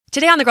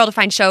Today on the Girl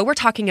Defined Show, we're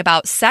talking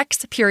about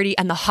sex, purity,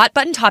 and the hot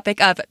button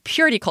topic of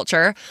purity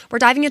culture. We're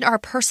diving into our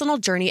personal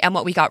journey and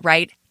what we got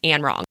right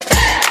and wrong.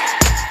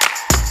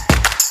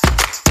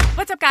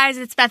 What's up, guys?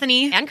 It's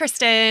Bethany. And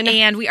Kristen.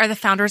 And we are the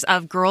founders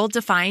of Girl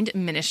Defined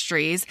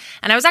Ministries.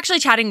 And I was actually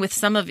chatting with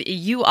some of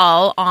you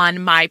all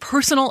on my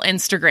personal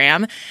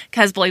Instagram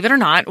because, believe it or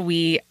not,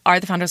 we are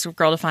the founders of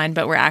Girl Defined,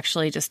 but we're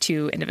actually just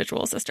two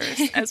individual sisters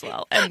as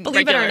well. And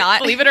Believe it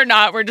or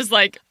not, we're just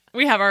like,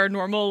 we have our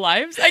normal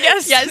lives, I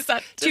guess. Yes,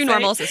 two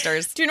normal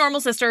sisters. Two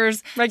normal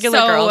sisters. Regular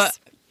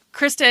girls.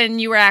 Kristen,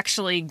 you were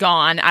actually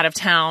gone out of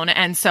town,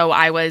 and so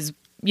I was,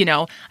 I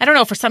don't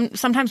know,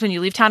 sometimes when you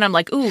leave town, I'm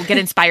like, ooh, get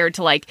inspired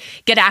to like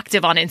get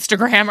active on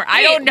Instagram, or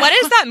I don't know. What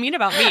does that mean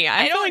about me?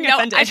 I don't know.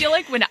 Offended. I feel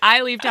like when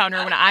I leave town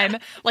or when I'm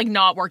like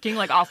not working,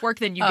 like off work,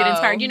 then you get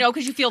inspired,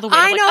 because you feel the weight.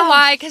 I know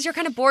why, because you're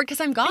kind of bored because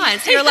I'm gone.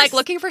 So you're like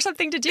looking for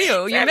something to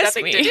do. You miss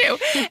me. To do.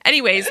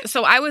 Anyways,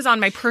 so I was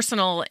on my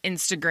personal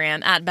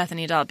Instagram at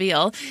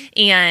Bethany.Beal,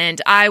 and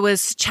I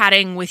was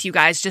chatting with you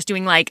guys, just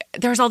doing like,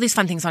 there's all these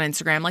fun things on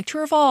Instagram, like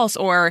true or false,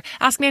 or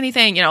ask me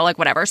anything, like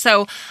whatever.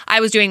 So I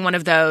was doing one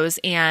of those,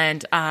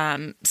 and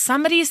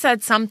somebody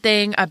said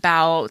something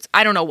about,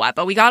 I don't know what,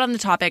 but we got on the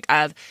topic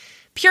of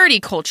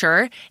purity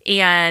culture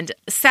and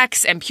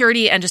sex and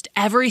purity and just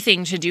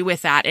everything to do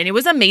with that. And it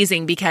was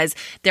amazing because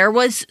there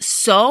was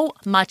so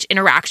much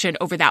interaction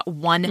over that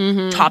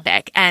one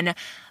topic. And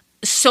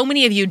so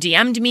many of you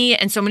DM'd me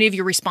and so many of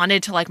you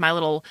responded to like my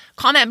little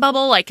comment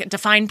bubble, like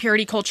define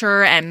purity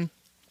culture. And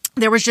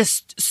there was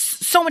just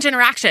so much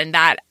interaction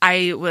that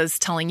I was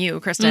telling you,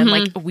 Kristen,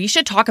 like we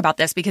should talk about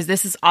this because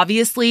this is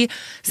obviously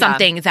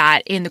something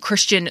that in the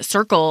Christian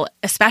circle,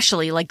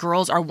 especially like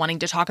girls are wanting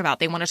to talk about.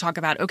 They want to talk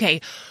about, okay,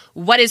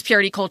 what is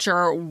purity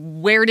culture?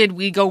 Where did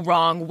we go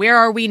wrong? Where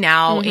are we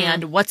now?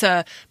 And what's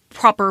a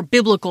proper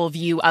biblical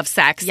view of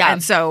sex? Yeah.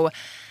 And so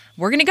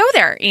we're going to go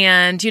there.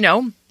 And,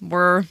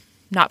 we're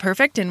not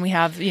perfect and we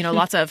have,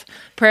 lots of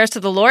prayers to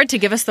the Lord to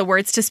give us the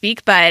words to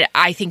speak. But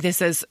I think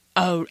this is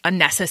a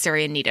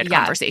necessary and needed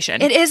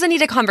conversation. It is a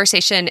needed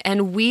conversation.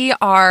 And we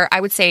are, I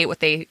would say,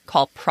 what they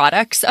call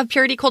products of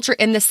purity culture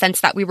in the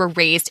sense that we were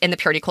raised in the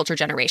purity culture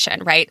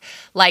generation, right?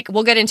 Like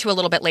we'll get into a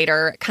little bit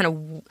later kind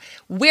of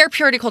where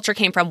purity culture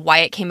came from, why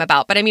it came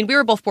about. But I mean, we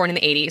were both born in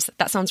the 80s.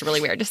 That sounds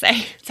really weird to say.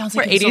 It sounds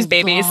we're like it was 80s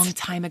babies. A long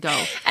time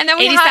ago. And then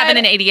we 87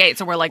 and 88.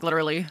 So we're like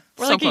literally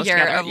we're so like close a year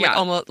together. of like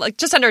almost like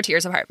just under 2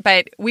 years apart.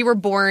 But we were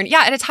born,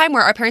 at a time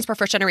where our parents were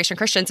first generation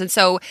Christians. And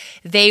so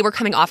they were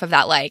coming off of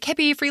that like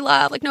hippie, free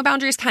love, like no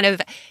boundaries kind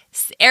of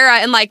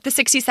era in like the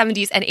 60s,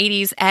 70s, and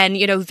 80s. And,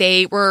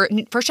 they were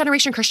first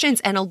generation Christians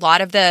and a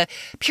lot of the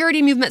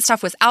purity movement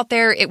stuff was out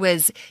there. It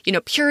was,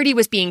 purity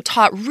was being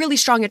taught really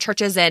strong in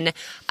churches. And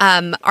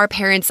our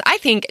parents, I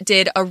think,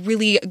 did a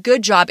really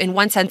good job in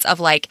one sense of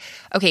like,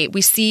 okay,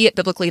 we see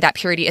biblically that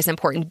purity is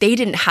important. They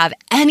didn't have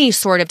any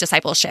sort of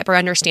discipleship or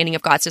understanding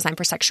of God's design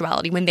for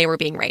sexuality when they were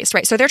being raised,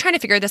 right? So they're trying to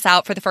figure this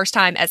out for the first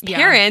time as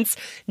parents,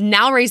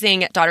 now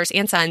raising daughters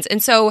and sons.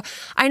 And so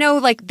I know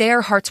like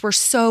their hearts were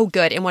so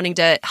good in wanting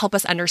to help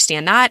us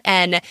understand that.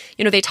 And,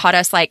 they taught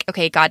us like,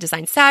 okay, God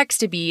designed sex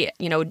to be,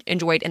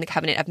 enjoyed in the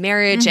covenant of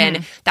marriage.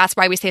 And that's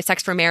why we say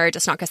sex for marriage.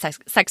 It's not because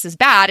sex is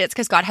bad. It's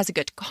because God has a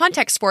good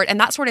context for it and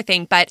that sort of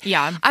thing. But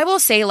I will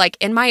say like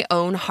in my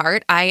own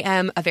heart, I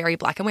am a very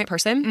black and white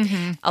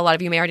person. A lot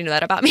of you may already know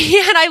that about me.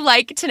 And I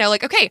like to know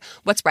like, okay,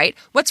 what's right,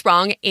 what's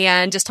wrong,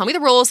 and just tell me the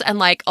rules and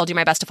like, I'll do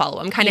my best to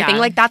follow them kind of thing.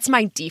 Like that's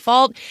my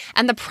default.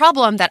 And the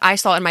problem that I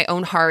saw in my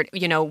own heart,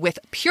 with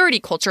purity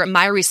culture,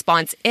 my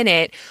response in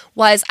it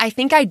was I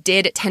think I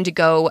did tend to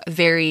go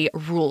very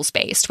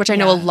rules-based, which I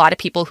know a lot of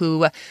people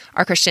who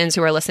are Christians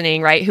who are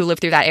listening, right, who live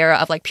through that era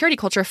of like purity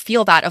culture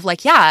feel that of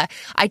like, I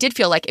did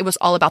feel like it was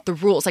all about the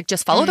rules. Like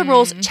just follow the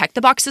rules, check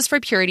the boxes for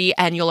purity,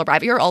 and you'll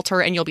arrive at your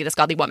altar and you'll be this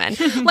godly woman.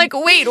 Like,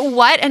 wait,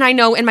 what? And I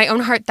know in my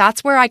own heart,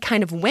 that's where I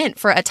kind of went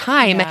for a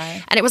time.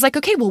 And it was like,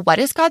 okay, well, what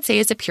does God say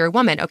is a pure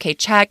woman? Okay,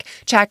 check.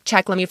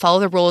 Let me follow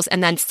the rules.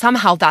 And then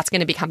somehow that's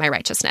going to become my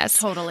righteousness.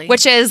 Totally.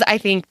 Which is, I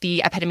think,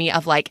 the epitome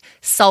of like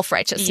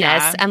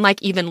self-righteousness and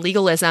like even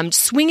legalism,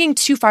 swinging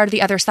too far to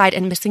the other side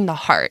and missing the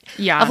heart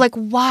of like,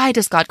 why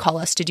does God call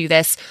us to do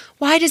this?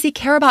 Why does he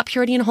care about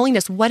purity and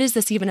holiness? What is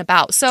this even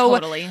about? So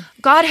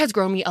God has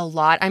grown me a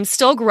lot. I'm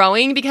still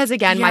growing because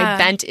again, my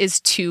bent is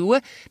to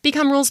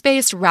become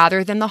rules-based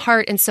rather than the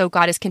heart. And so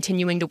God is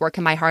continuing to work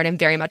in my heart. I'm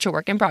very much a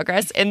work in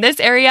progress in this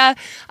area.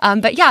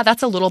 But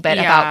that's a little bit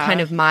about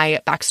kind of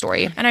my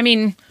backstory. And I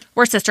mean,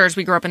 we're sisters.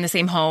 We grew up in the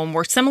same home.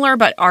 We're similar,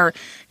 but our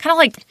kind of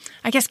like,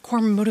 I guess, core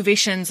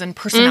motivations and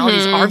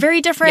personalities are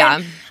very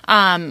different.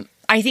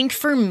 I think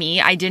for me,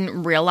 I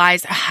didn't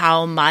realize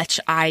how much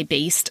I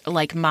based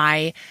like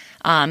my,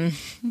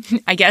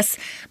 I guess,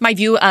 my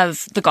view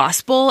of the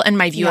gospel and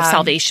my view of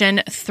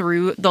salvation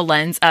through the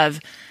lens of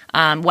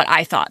what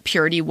I thought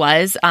purity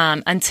was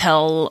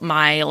until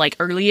my like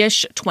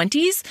early-ish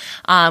 20s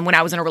when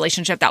I was in a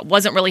relationship that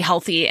wasn't really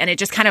healthy. And it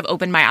just kind of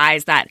opened my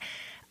eyes that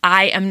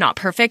I am not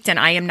perfect and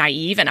I am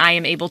naive and I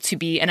am able to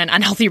be in an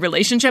unhealthy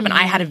relationship. And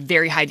I had a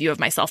very high view of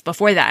myself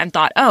before that and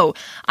thought, oh,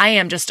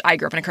 I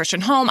grew up in a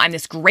Christian home. I'm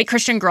this great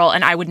Christian girl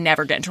and I would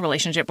never get into a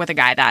relationship with a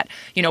guy that,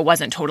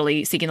 wasn't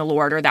totally seeking the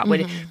Lord or that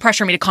would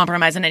pressure me to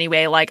compromise in any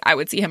way. Like I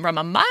would see him from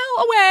a mile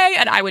away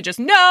and I would just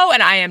know,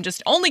 and I am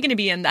just only going to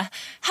be in the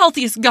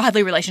healthiest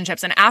godly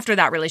relationships. And after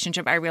that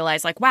relationship, I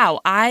realized like,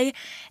 wow, I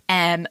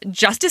am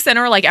just a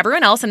sinner like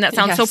everyone else. And that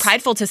sounds so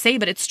prideful to say,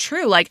 but it's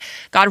true. Like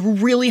God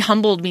really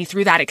humbled me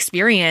through that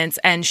experience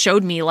and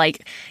showed me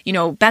like,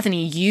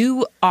 Bethany,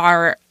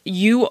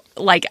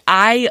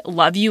 I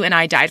love you and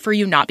I died for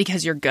you, not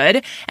because you're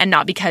good and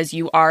not because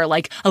you are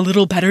like a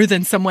little better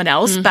than someone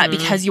else, but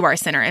because you are a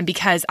sinner and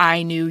because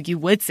I knew you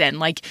would sin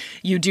like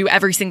you do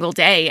every single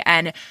day.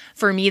 And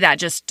for me, that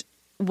just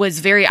was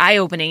very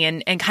eye-opening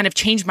and kind of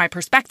changed my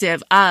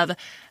perspective of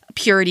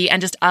purity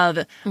and just of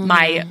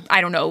my,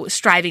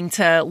 striving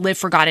to live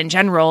for God in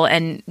general,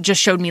 and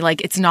just showed me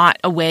like it's not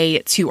a way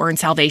to earn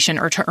salvation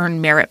or to earn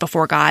merit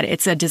before God.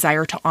 It's a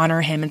desire to honor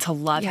him and to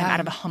love him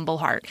out of a humble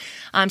heart.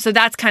 So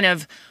that's kind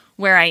of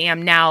where I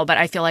am now, but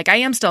I feel like I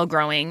am still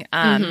growing.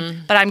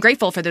 But I'm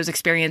grateful for those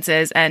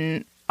experiences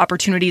and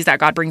opportunities that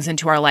God brings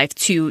into our life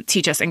to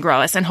teach us and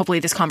grow us. And hopefully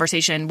this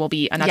conversation will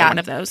be another one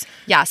of those.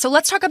 Yeah. So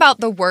let's talk about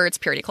the words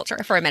purity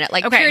culture for a minute.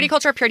 Like purity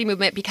culture, purity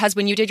movement, because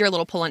when you did your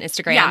little poll on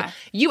Instagram,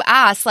 you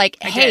asked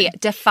like, hey,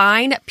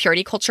 define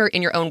purity culture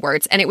in your own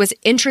words. And it was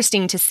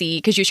interesting to see,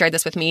 because you shared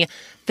this with me,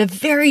 the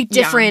very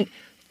different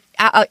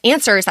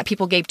answers that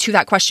people gave to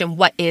that question.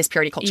 What is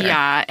purity culture?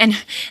 Yeah. And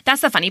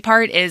that's the funny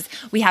part is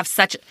we have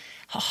such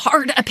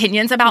hard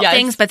opinions about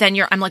things, but then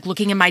I'm like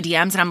looking in my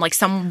DMs and I'm like,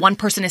 one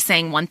person is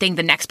saying one thing,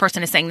 the next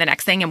person is saying the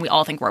next thing, and we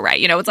all think we're right.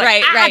 It's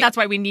like, that's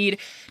why we need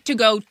to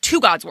go to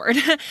God's word.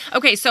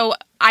 Okay, so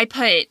I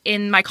put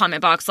in my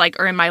comment box,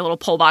 or in my little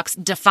poll box,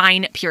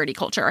 define purity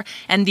culture.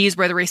 And these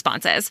were the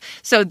responses.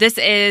 So this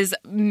is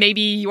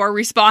maybe your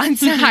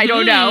response. I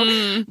don't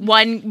know.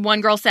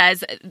 One girl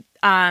says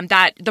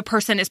that the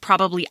person is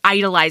probably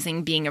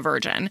idolizing being a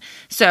virgin.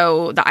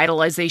 So the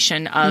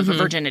idolization of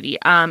virginity.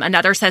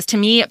 Another says, to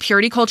me,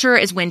 purity culture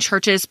is when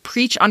churches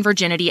preach on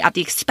virginity at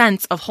the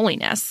expense of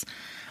holiness.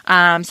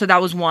 So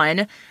that was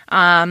one.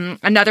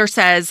 Another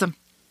says,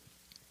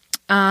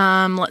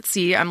 let's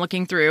see, I'm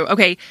looking through.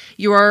 Okay,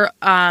 you're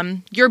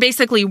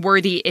basically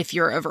worthy if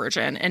you're a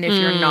virgin, and if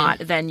you're not,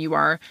 then you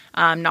are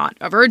not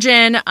a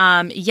virgin.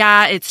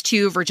 It's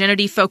too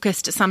virginity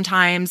focused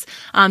sometimes.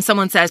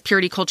 Someone says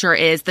purity culture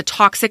is the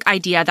toxic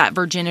idea that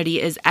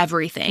virginity is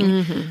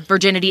everything.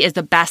 Virginity is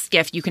the best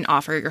gift you can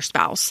offer your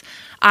spouse.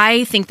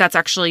 I think that's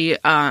actually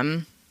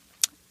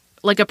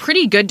like a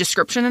pretty good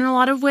description in a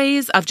lot of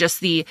ways of just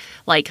the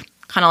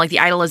kind of like the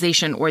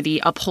idolization or the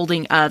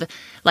upholding of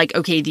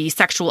the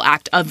sexual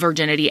act of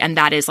virginity. And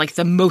that is like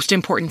the most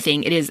important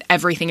thing. It is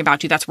everything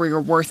about you. That's where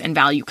your worth and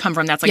value come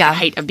from. That's the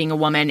height of being a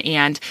woman.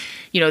 And,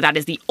 that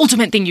is the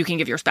ultimate thing you can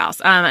give your spouse.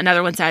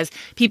 Another one says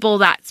people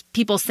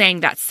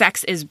saying that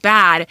sex is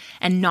bad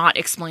and not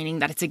explaining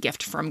that it's a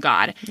gift from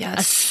God. Yes.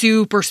 A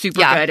super,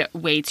 super good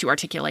way to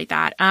articulate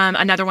that.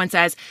 Another one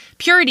says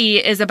purity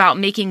is about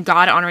making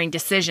God-honoring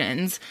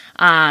decisions.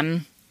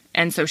 And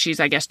so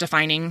she's, I guess,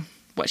 defining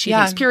what she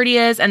thinks purity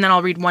is. And then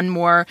I'll read one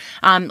more.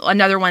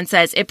 Another one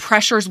says, it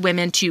pressures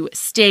women to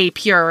stay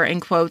pure,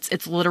 in quotes.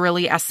 It's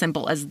literally as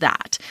simple as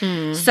that.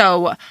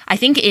 So I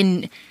think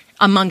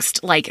amongst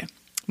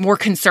more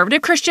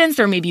conservative Christians,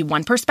 there may be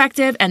one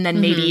perspective, and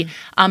then maybe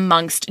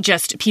amongst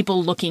just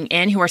people looking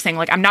in who are saying,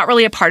 I'm not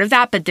really a part of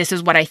that, but this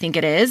is what I think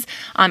it is.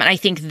 And I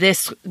think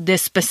this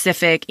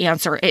specific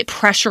answer, it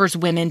pressures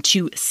women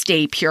to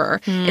stay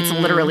pure. It's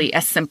literally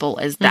as simple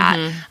as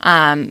that.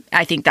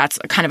 I think that's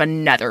kind of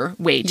another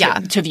way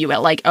to view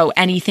it.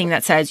 Anything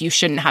that says you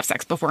shouldn't have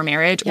sex before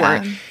marriage,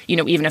 or,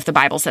 even if the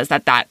Bible says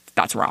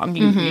that's wrong,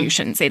 you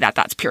shouldn't say that.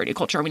 That's purity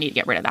culture. We need to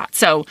get rid of that.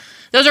 So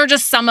those are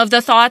just some of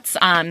the thoughts.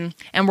 And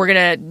we're going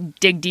to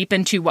dig deep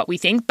into what we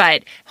think,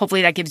 but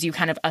hopefully that gives you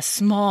kind of a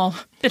small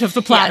bit of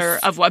the platter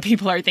of what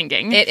people are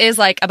thinking. It is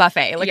like a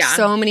buffet,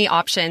 so many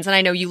options. And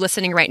I know you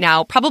listening right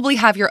now probably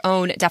have your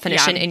own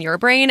definition in your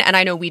brain, and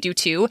I know we do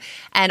too.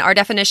 And our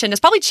definition has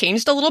probably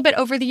changed a little bit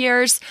over the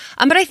years.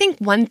 But I think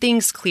one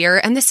thing's clear,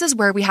 and this is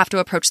where we have to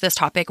approach this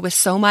topic with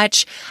so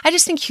much, I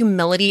just think,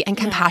 humility and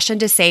compassion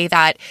to say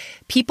that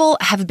people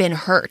have been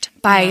hurt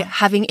by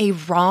having a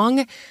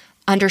wrong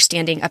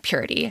understanding of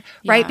purity,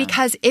 right?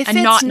 Because if and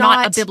it's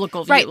not a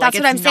biblical view, right? That's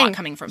what I'm saying.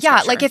 Coming from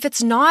scripture. If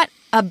it's not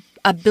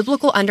a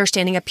biblical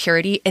understanding of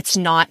purity, it's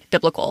not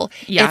biblical.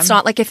 It's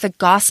not if the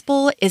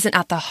gospel isn't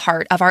at the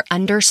heart of our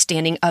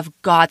understanding of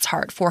God's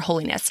heart for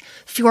holiness,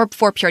 for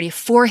purity,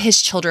 for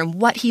his children,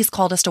 what he's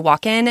called us to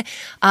walk in.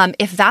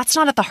 If that's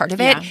not at the heart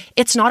of it,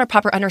 it's not a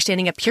proper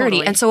understanding of purity.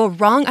 Totally. And so a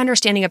wrong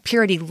understanding of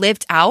purity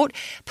lived out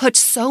puts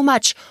so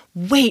much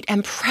weight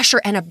and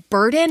pressure and a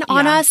burden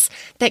on us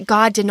that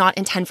God did not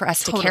intend for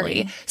us to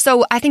carry.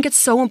 So I think it's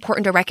so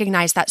important to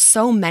recognize that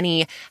so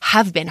many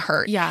have been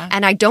hurt. Yeah.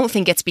 And I don't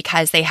think it's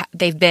because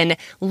they've been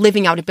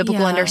living out a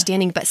biblical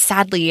understanding, but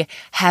sadly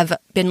have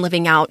been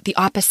living out the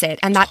opposite.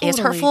 And that is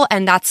hurtful.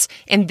 And that's,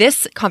 in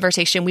this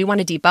conversation, we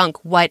want to debunk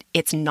what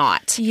it's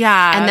not.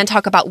 Yeah. And then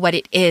talk about what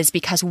it is,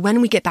 because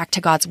when we get back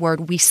to God's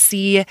word, we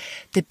see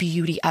the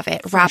beauty of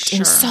it wrapped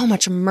in so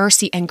much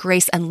mercy and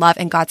grace and love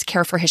and God's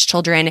care for his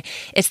children.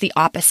 It's the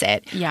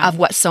opposite of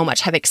what so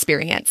much have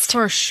experienced.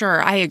 For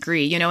sure. I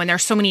agree. You know, and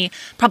there's so many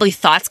probably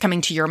thoughts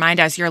coming to your mind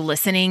as you're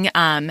listening.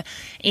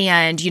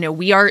 And, you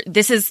know,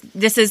 this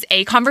is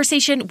a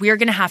conversation. We are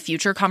going to have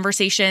future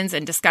conversations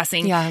and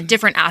discussing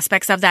different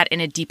aspects of that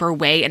in a deeper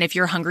way. And if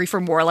you're hungry for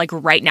more, like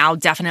right now,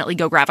 definitely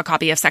go grab a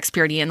copy of Sex,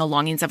 Purity, and the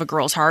Longings of a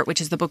Girl's Heart,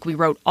 which is the book we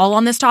wrote all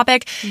on this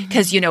topic.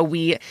 Because, you know,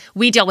 we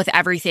deal with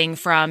everything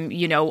from,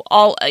 you know,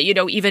 all, you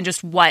know, even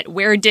just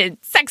where did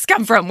sex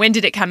come from? When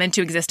did it come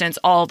into existence?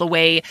 All the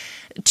way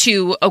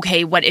to,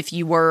 okay, what if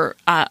you were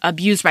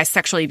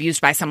sexually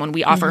abused by someone?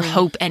 We offer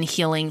hope and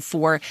healing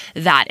for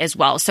that as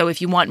well. So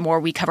if you want more,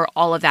 we cover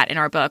all of that in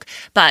our book.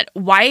 But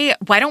why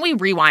don't we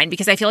rewind?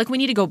 Because I feel like we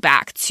need to go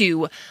back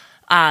to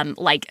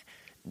like,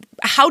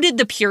 how did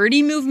the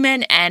purity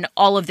movement and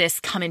all of this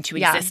come into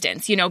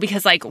existence? You know,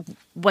 because like,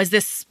 was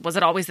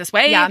it always this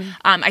way? Yeah.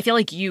 I feel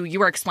like you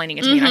were explaining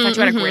it to me, and I thought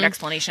you had a great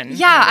explanation.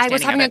 Yeah, I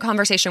was having a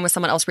conversation with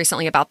someone else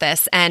recently about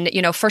this. And,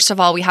 you know, first of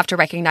all, we have to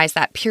recognize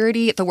that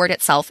purity, the word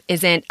itself,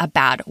 isn't a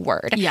bad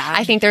word. Yeah.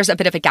 I think there's a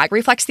bit of a gag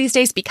reflex these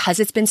days because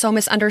it's been so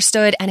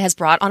misunderstood and has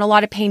brought on a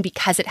lot of pain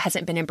because it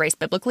hasn't been embraced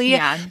biblically.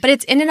 Yeah. But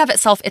it's in and of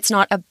itself, it's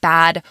not a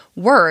bad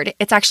word.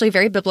 It's actually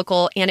very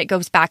biblical, and it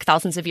goes back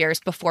thousands of years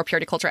before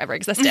purity culture ever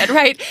existed,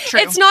 right? True.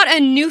 It's not a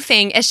new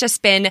thing. It's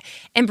just been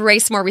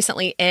embraced more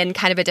recently in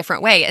kind of a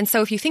different way. And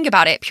so if you think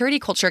about it, purity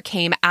culture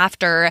came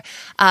after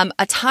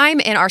a time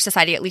in our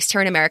society, at least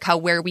here in America,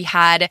 where we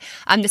had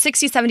the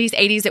 60s, 70s,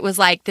 80s. It was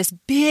like this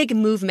big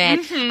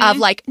movement of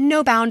like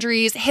no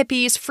boundaries,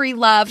 hippies, free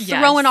love,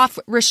 throwing off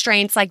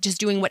restraints, like just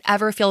doing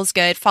whatever feels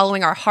good,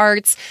 following our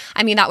hearts.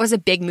 I mean, that was a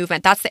big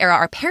movement. That's the era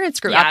our parents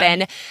grew up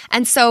in.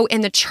 And so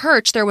in the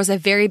church, there was a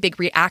very big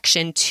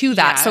reaction to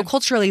that. So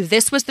culturally,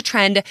 this was the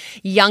trend.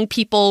 Young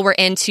people were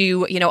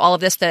into, you know, all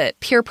of this. The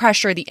peer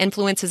pressure, the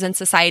influences in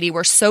society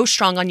were so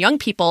strong on young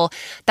people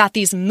that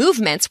these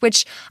movements,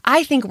 which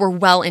I think were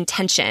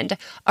well-intentioned,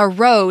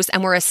 arose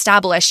and were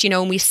established. You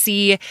know, and we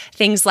see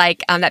things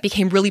like that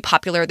became really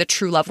popular. The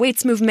True Love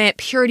Waits movement,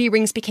 purity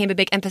rings became a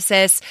big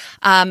emphasis.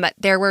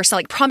 There were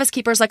like Promise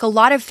Keepers, like a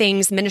lot of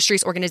things,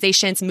 ministries,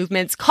 organizations,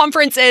 movements,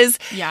 conferences.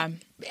 Yeah.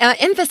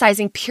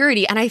 Emphasizing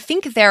purity. And I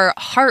think their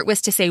heart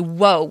was to say,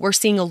 whoa, we're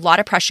seeing a lot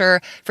of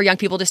pressure for young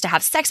people just to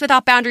have sex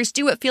without boundaries,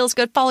 do what feels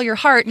good, follow your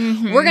heart.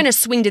 We're going to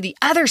swing to the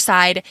other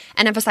side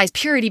and emphasize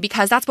purity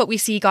because that's what we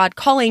see God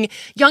calling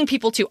young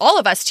people to, all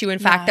of us to, in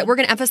fact, that we're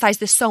going to emphasize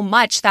this so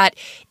much that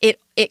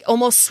it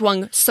almost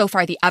swung so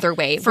far the other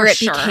way, where it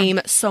became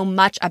so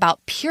much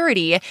about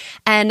purity.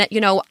 And, you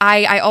know,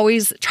 I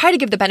always try to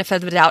give the benefit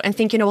of the doubt and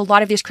think, you know, a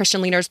lot of these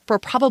Christian leaders were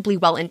probably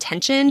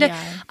well-intentioned.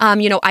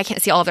 You know, I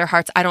can't see all of their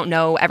hearts. I don't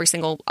know every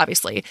single,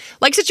 obviously,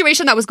 like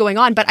situation that was going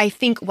on. But I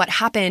think what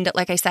happened,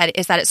 like I said,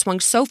 is that it swung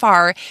so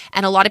far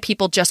and a lot of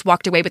people just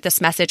walked away with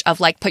this message of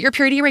like, put your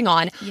purity ring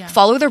on,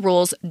 follow the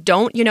rules,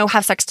 don't, you know,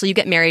 have sex till you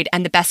get married.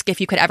 And the best gift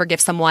you could ever give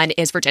someone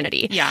is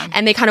virginity.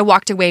 And they kind of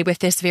walked away with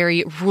this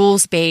very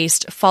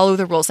rules-based, follow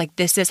the rules. Like,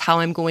 this is how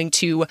I'm going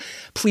to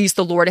please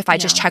the Lord if I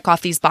just check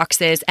off these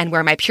boxes and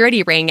wear my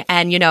purity ring.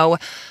 And, you know,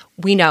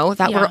 we know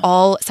that we're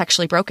all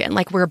sexually broken.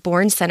 Like, we're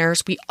born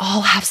sinners. We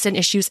all have sin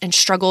issues and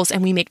struggles,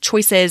 and we make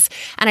choices.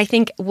 And I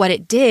think what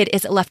it did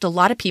is it left a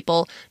lot of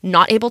people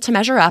not able to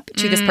measure up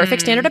to this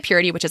perfect standard of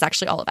purity, which is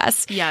actually all of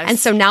us. And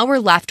so now we're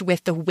left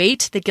with the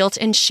weight, the guilt,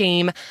 and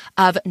shame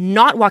of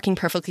not walking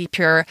perfectly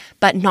pure,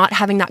 but not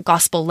having that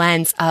gospel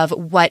lens of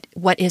what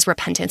is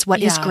repentance,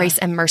 what is grace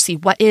and mercy,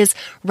 what is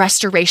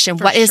restoration,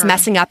 what is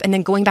messing up, and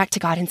then going back to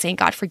God and saying,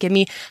 God, forgive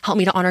me, help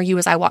me to honor you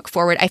as I walk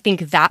forward. I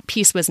think that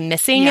piece was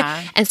missing.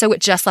 And so it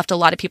just left a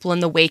lot of people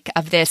in the wake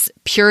of this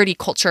purity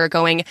culture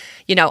going,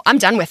 you know, I'm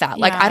done with that.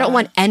 Like, I don't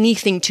want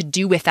anything to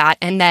do with that.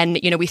 And then,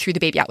 you know, we threw the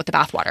baby out with the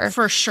bathwater.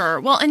 For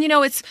sure. Well, and you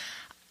know,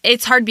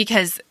 it's hard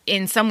because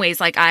in some ways,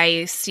 like,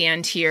 I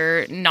stand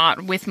here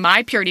not with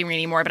my purity ring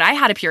anymore, but I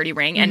had a purity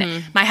ring,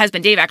 and my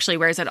husband Dave actually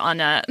wears it on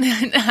a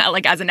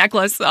like as a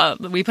necklace.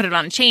 We put it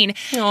on a chain,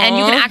 and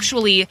you can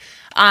actually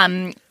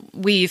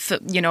we've,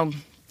 you know,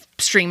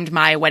 streamed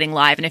my wedding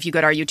live, and if you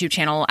go to our YouTube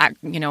channel at,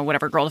 you know,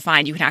 whatever Girl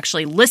Defined, you can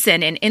actually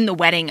listen, and in the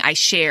wedding I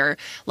share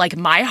like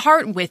my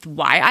heart with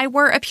why I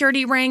wore a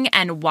purity ring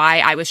and why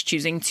I was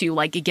choosing to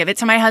like give it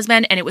to my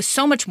husband. And it was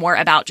so much more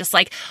about just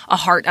like a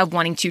heart of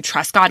wanting to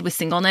trust God with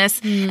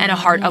singleness and a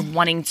heart of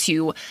wanting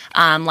to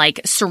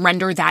like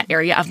surrender that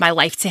area of my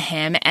life to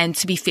him and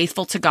to be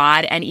faithful to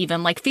God and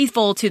even like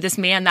faithful to this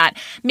man that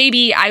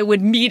maybe I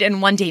would meet and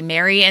one day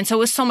marry. And so it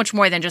was so much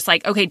more than just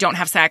like, okay, don't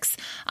have sex.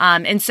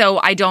 And so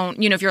I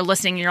don't, you know, if you're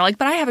listening and you're like,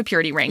 but I have a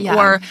purity ring. Yeah.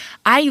 Or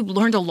I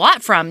learned a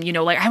lot from,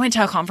 like I went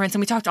to a conference and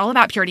we talked all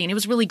about purity and it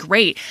was really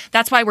great.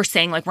 That's why we're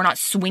saying like we're not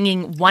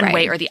swinging one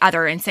way or the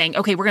other and saying,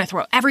 okay, we're going to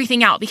throw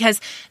everything out,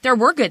 because there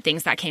were good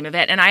things that came of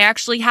it. And I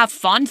actually have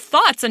fond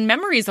thoughts and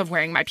memories of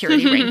wearing my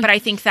purity ring. But I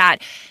think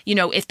that,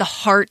 if the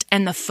heart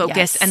and the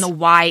focus and the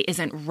why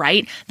isn't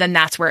right, then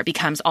that's where it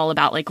becomes all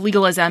about like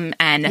legalism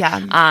and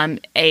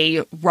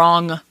a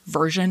wrong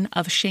version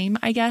of shame,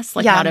 I guess.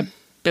 Like not a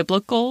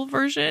biblical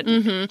version.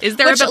 Is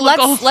there a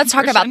biblical Let's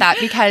talk version? about that,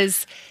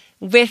 because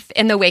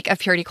in the wake of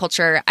purity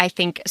culture, I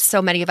think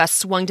so many of us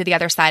swung to the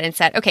other side and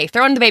said, okay,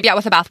 throwing the baby out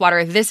with the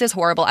bathwater. This is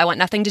horrible. I want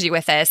nothing to do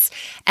with this.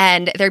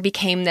 And there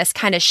became this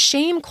kind of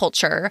shame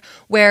culture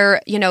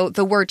where,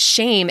 the word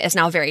shame is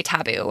now very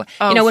taboo.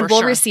 When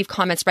we'll receive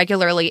comments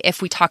regularly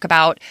if we talk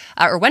about,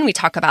 or when we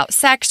talk about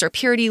sex or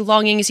purity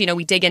longings,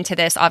 we dig into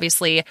this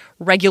obviously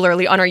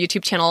regularly on our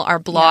YouTube channel, our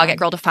blog at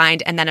Girl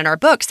Defined, and then in our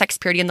book, Sex,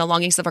 Purity, and the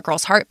Longings of a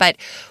Girl's Heart. But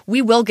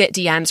we will get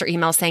DMs or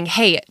emails saying,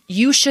 hey,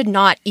 you should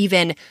not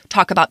even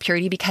talk about purity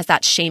because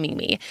that's shaming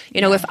me.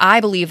 If I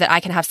believe that I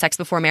can have sex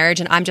before marriage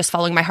and I'm just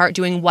following my heart,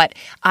 doing what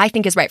I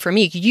think is right for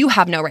me, you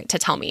have no right to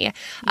tell me.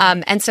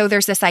 And so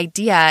there's this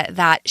idea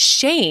that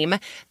shame,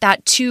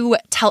 that to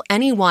tell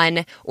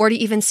anyone or to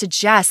even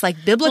suggest, like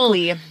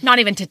biblically, not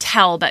even to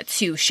tell, but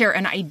to share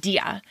an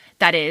idea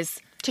that is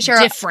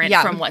different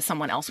from what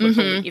someone else would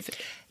believe.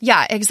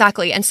 Yeah,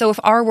 exactly. And so if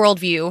our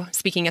worldview,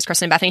 speaking as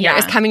Kristen and Bethany here,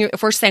 is coming,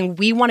 if we're saying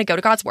we want to go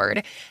to God's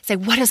word, say,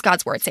 what does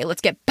God's word say?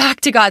 Let's get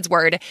back to God's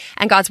word.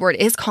 And God's word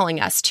is calling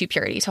us to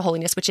purity, to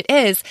holiness, which it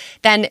is.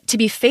 Then to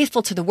be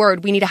faithful to the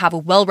word, we need to have a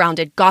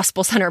well-rounded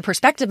gospel-centered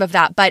perspective of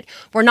that. But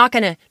we're not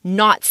going to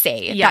not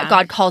say that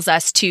God calls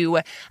us to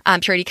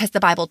purity, because the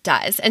Bible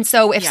does. And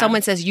so if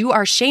someone says, you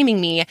are shaming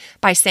me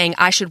by saying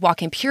I should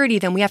walk in purity,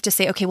 then we have to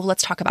say, okay, well,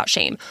 let's talk about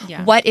shame.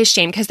 Yeah. What is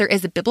shame? Because there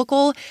is a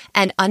biblical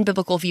and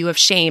unbiblical view of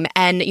shame.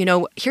 And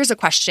here's a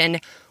question.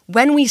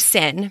 When we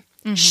sin,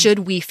 should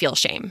we feel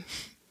shame?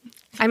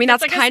 I mean,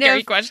 that's like kind of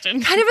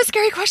a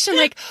scary question.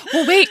 Like,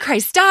 well, wait,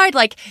 Christ died.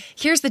 Like,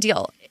 here's the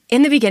deal.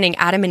 In the beginning,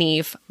 Adam and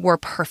Eve were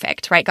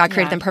perfect, right? God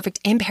created them perfect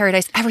in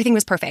paradise. Everything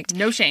was perfect.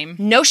 No shame.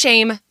 No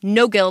shame,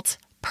 no guilt.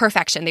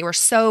 Perfection. They were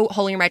so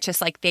holy and righteous.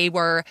 Like it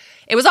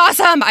was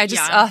awesome.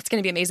 It's going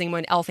to be amazing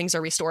when all things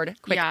are restored.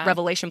 Quick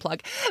revelation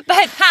plug.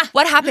 But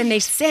what happened? They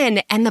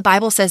sinned, and the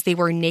Bible says they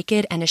were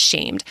naked and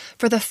ashamed.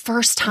 For the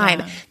first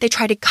time, they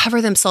tried to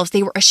cover themselves.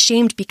 They were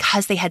ashamed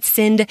because they had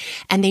sinned,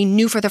 and they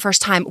knew for the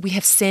first time, we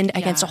have sinned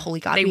against a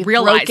holy God. We've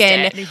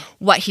broken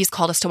what he's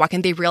called us to walk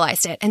in. They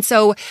realized it. And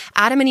so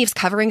Adam and Eve's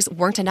coverings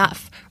weren't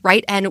enough,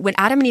 right? And when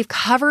Adam and Eve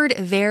covered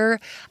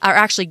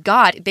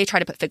God, they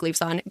tried to put fig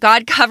leaves on.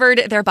 God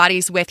covered their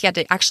bodies with, he had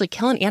to actually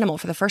kill an animal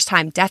for the first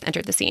time. Death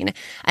entered the scene.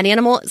 An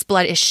animal's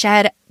blood is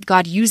shed.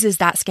 God uses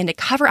that skin to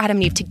cover Adam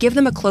and Eve, to give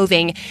them a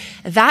clothing.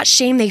 That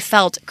shame they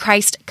felt,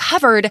 Christ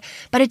covered,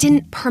 but it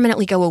didn't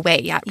permanently go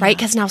away yet, right?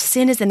 Because now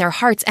sin is in their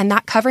hearts, and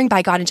that covering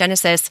by God in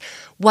Genesis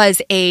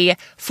was a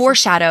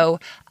foreshadow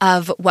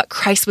of what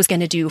Christ was going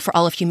to do for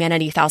all of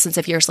humanity thousands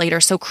of years later.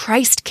 So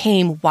Christ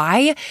came,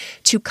 why?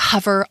 To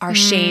cover our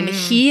shame.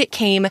 He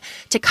came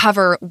to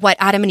cover what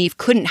Adam and Eve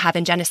couldn't have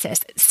in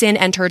Genesis. Sin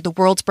entered, the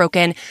world's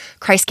broken.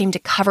 Christ came to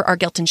cover our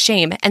guilt and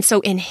shame. And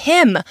so in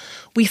him,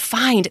 we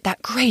find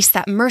that grace,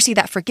 that mercy,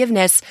 that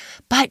forgiveness.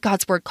 But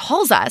God's word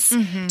calls us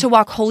to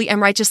walk holy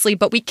and righteously,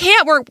 but we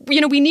can't.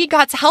 We need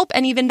God's help.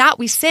 And even that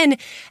we sin.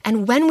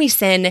 And when we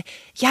sin,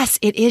 yes,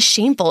 it is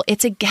shameful.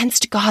 It's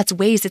against God's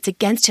ways. It's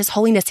against his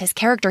holiness, his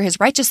character, his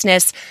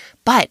righteousness.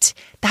 But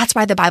that's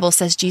why the Bible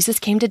says Jesus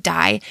came to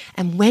die.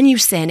 And when you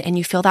sin and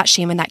you feel that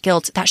shame and that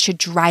guilt, that should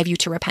drive you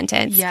to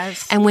repentance.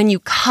 Yes. And when you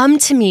come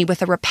to me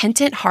with a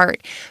repentant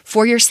heart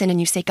for your sin and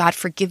you say, God,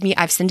 forgive me,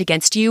 I've sinned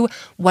against you,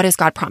 what does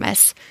God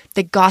promise?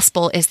 The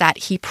gospel is that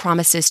he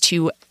promises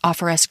to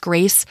offer us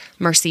grace,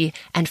 mercy,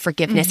 and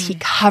forgiveness. He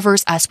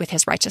covers us with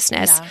his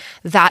righteousness. Yeah.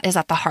 That is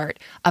at the heart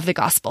of the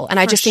gospel. And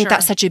I just think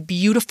that's such a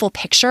beautiful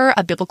picture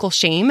of biblical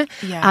shame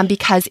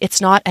because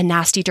it's not a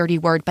nasty, dirty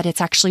word, but it's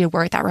actually a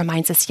word that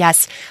reminds us,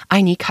 yes,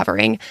 I need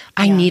covering.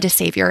 I need a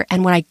savior.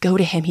 And when I go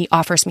to him, he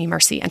offers me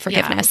mercy and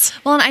forgiveness. Yeah.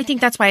 Well, and I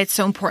think that's why it's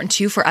so important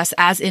too for us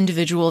as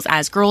individuals,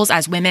 as girls,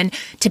 as women,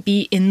 to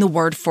be in the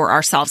word for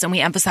ourselves. And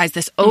we emphasize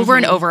this over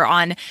and over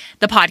on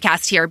the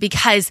podcast here,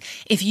 because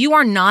if you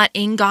are not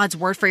in God's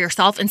word for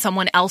yourself and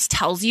someone else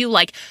tells you,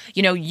 like,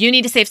 you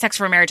need to save sex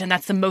for marriage and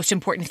that's the most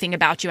important thing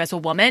about you as a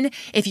woman,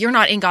 if you're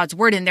not in God's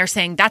word and they're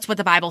saying that's what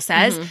the Bible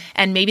says,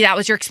 and maybe that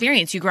was your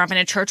experience, you grew up in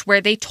a church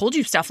where they told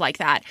you stuff like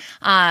that,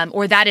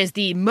 or that is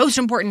the most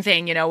important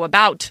thing,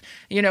 about,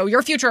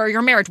 your future or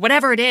your marriage,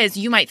 whatever it is,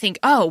 you might think,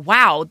 oh,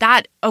 wow,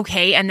 that,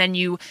 okay. And then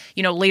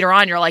later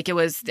on, you're like,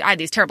 I had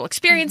these terrible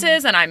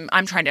experiences and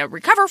I'm trying to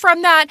recover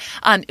from that.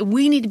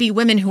 We need to be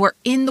women who are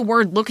in the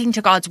word, looking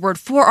to God's word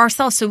for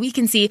ourselves so we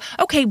can see,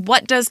 okay,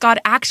 what does God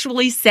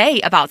actually say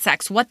about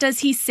sex? What does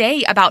he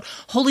say about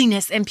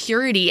holiness and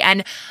purity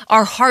and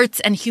our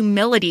hearts and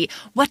humility?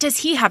 What does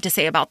he have to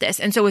say about this?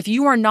 And so if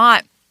you are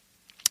not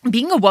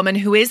being a woman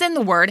who is in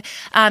the Word,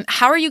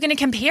 how are you going to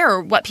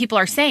compare what people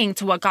are saying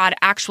to what God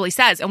actually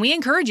says? And we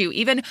encourage you,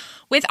 even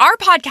with our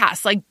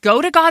podcast, like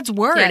go to God's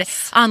Word,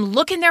 Yes.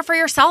 Look in there for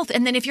yourself.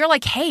 And then if you're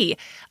like, hey,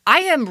 I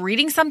am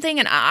reading something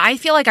and I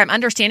feel like I'm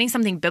understanding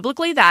something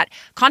biblically that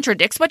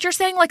contradicts what you're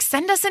saying, like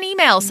send us an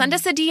email, send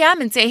us a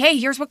DM and say, hey,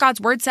 here's what God's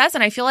Word says.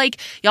 And I feel like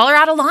y'all are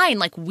out of line.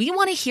 Like we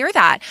want to hear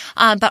that.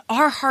 But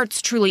our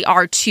hearts truly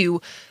are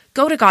to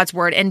go to God's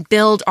Word and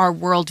build our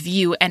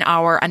worldview and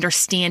our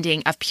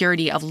understanding of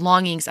purity, of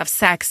longings, of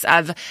sex,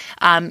 of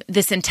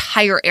this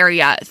entire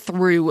area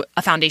through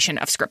a foundation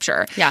of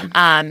Scripture.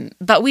 Yeah.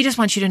 But we just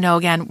want you to know,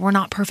 again, we're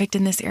not perfect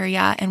in this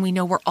area, and we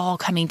know we're all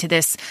coming to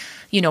this,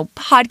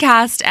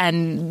 podcast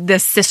and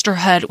this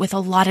sisterhood with a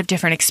lot of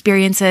different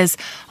experiences,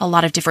 a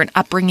lot of different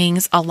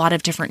upbringings, a lot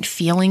of different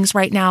feelings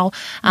right now.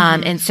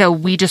 And so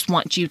we just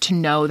want you to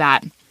know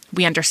that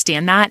we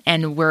understand that,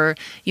 and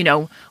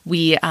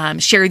we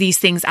share these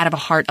things out of a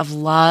heart of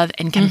love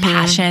and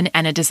compassion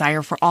and a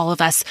desire for all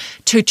of us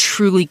to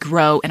truly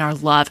grow in our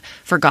love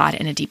for God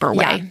in a deeper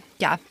way.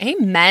 Yeah.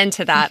 Amen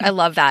to that. I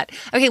love that.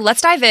 Okay,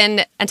 let's dive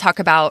in and talk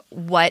about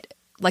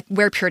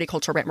where purity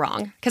culture went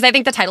wrong. Because I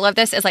think the title of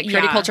this is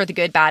purity culture, the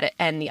good, bad,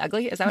 and the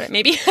ugly. Is that what it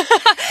may be?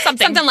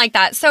 Something like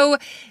that. So,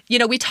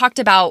 we talked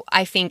about,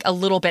 I think, a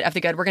little bit of the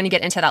good. We're going to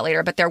get into that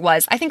later, but there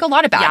was, I think, a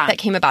lot of bad that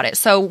came about it.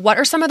 So what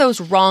are some of those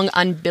wrong,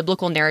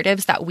 unbiblical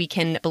narratives that we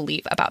can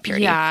believe about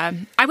purity? Yeah.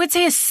 I would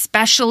say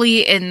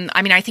especially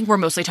I think we're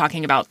mostly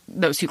talking about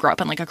those who grew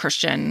up in a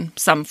Christian,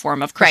 some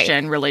form of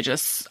Christian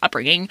religious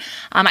upbringing.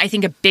 I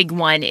think a big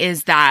one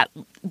is that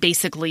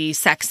basically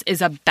sex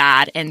is a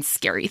bad and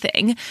scary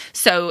thing.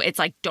 So it's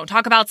don't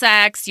talk about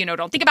sex,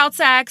 don't think about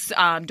sex,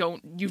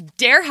 don't you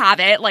dare have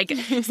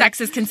it. Sex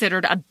is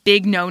considered a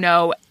big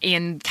no-no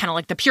in kind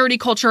of the purity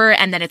culture,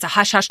 and then it's a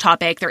hush-hush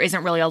topic. There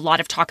isn't really a lot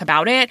of talk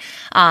about it.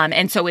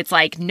 And so it's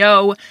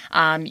no,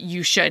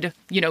 you should,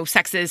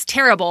 sex is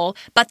terrible.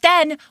 But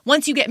then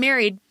once you get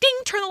married, ding,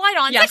 turn the light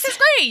on. Yes. Sex is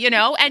great,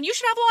 and you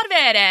should have a lot of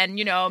it,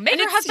 and, make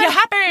your husband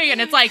happy.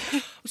 And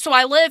it's so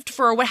I lived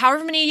for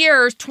however many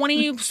years,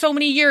 20 so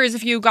many years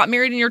if you got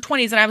married in your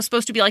 20s, and I was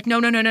supposed to be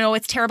no,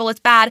 it's terrible,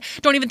 it's bad,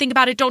 don't even think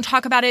about it, don't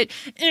talk about it.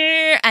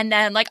 And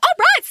then all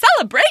right,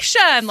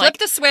 celebration. Flip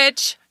the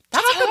switch.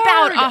 That's talk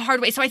hard. about a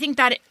hard way. So I think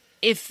that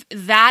if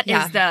that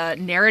is the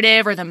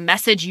narrative or the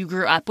message you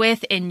grew up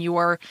with in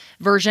your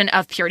version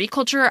of purity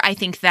culture, I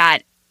think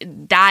that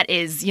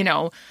is,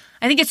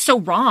 I think it's so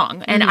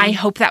wrong. And I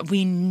hope that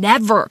we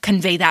never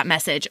convey that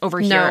message over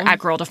here at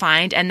Girl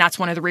Defined. And that's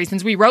one of the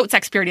reasons we wrote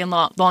Sex, Purity, and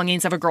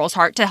Longings of a Girl's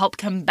Heart, to help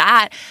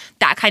combat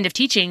that kind of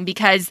teaching,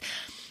 because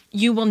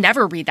you will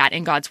never read that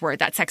in God's Word,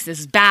 that sex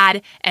is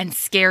bad and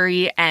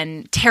scary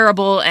and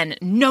terrible and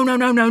no.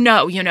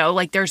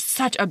 There's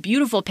such a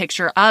beautiful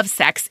picture of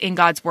sex in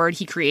God's Word.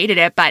 He created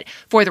it, but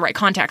for the right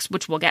context,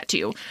 which we'll get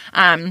to.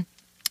 And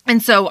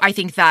so I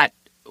think that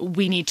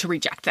we need to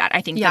reject that. I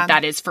think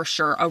that is for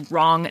sure a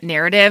wrong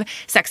narrative.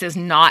 Sex is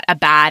not a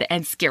bad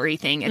and scary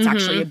thing. It's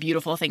actually a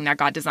beautiful thing that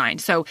God designed.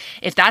 So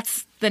if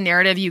that's the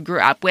narrative you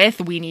grew up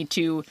with, we need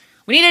to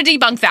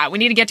debunk that. We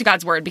need to get to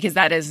God's Word, because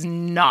that is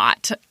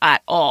not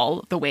at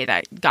all the way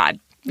that God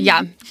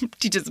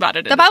teaches about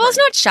it. The Bible's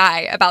not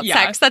shy about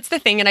sex. That's the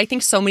thing. And I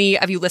think so many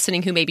of you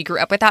listening who maybe grew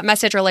up with that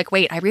message are like,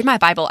 wait, I read my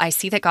Bible. I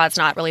see that God's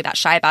not really that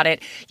shy about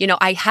it.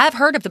 I have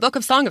heard of the book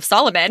of Song of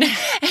Solomon,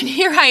 and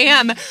here I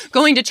am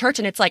going to church,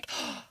 and it's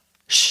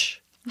shh.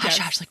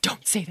 Hush,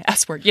 don't say the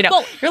S word.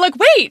 Well, you're like,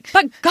 wait,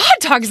 but God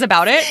talks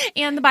about it.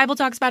 And the Bible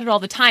talks about it all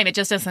the time. It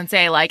just doesn't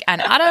say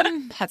and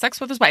Adam had sex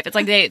with his wife. It's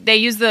they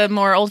use the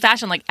more old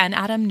fashioned, and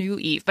Adam knew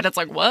Eve. But it's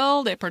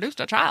well, they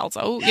produced a child.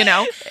 So,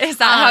 Is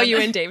that how you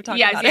and Dave talk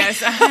about it?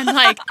 Yes. And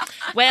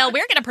well,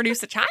 we're going to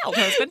produce a child,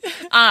 husband.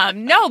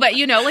 No, but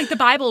the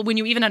Bible, when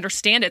you even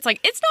understand it,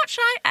 it's not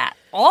shy at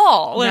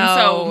all. No. And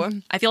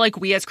so I feel like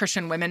we as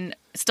Christian women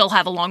still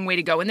have a long way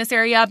to go in this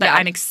area, but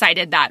I'm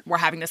excited that we're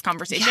having this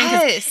conversation.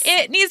 Yes.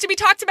 It needs to be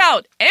talked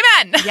about.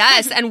 Amen.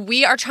 Yes, and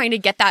we are trying to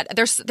get that.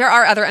 There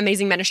are other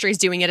amazing ministries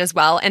doing it as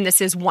well, and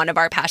this is one of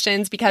our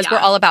passions, because we're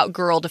all about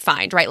girl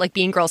defined, right?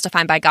 Being girls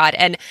defined by God,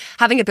 and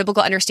having a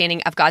biblical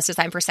understanding of God's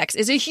design for sex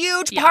is a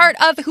huge part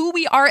of who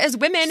we are as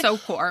women. So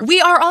core.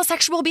 We are all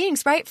sexual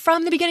beings, right?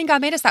 From the beginning,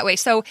 God made us that way.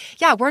 So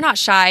we're not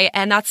shy,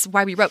 and that's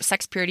why we wrote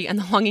Sex, Purity, and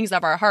the Longings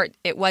of Our Heart.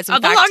 It was in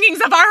fact, the longings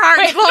of our heart.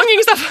 Right,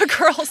 longings of a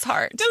girl's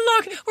heart.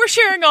 We're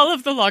sharing all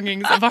of the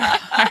longings of our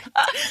heart.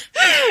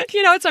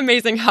 It's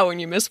amazing how when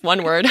you miss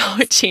one word, how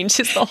it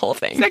changes the whole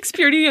thing. Sex,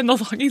 Purity, and the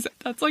Longings.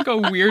 That's a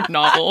weird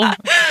novel.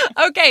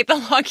 Okay, The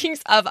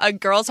Longings of a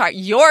Girl's Heart.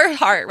 Your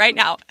heart right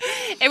now.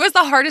 It was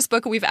the hardest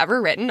book we've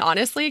ever written,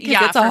 honestly,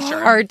 because it's a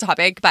hard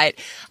topic. But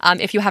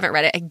if you haven't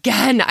read it,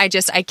 again, I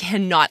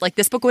cannot.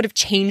 This book would have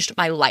changed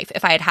my life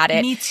if I had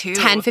it. Me too.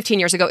 10, 15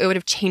 years ago. It would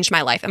have changed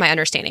my life and my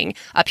understanding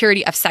of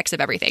purity, of sex, of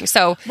everything.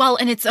 So, well,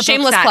 and it's a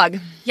shameless book plug.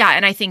 Yeah,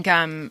 and I think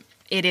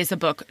it is a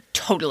book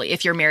totally,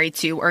 if you're married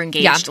to or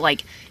engaged,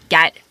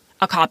 get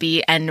a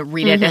copy and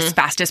read it as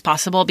fast as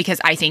possible,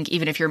 because I think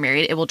even if you're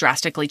married, it will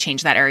drastically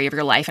change that area of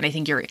your life. And I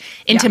think your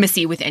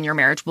intimacy within your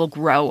marriage will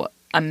grow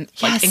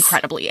like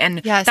incredibly.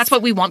 And Yes. that's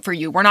what we want for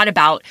you. We're not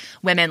about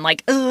women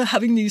like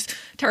having these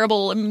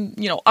terrible,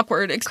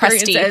 awkward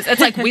experiences. Crusty.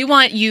 It's like we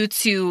want you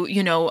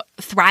to,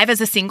 thrive as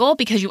a single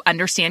because you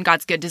understand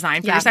God's good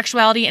design for your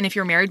sexuality. And if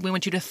you're married, we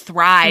want you to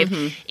thrive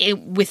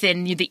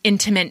within the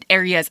intimate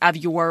areas of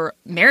your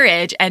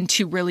marriage and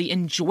to really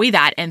enjoy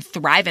that and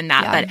thrive in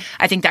that. Yeah. But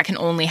I think that can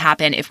only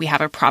happen if we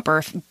have a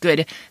proper,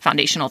 good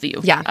foundational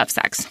view of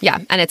sex. Yeah,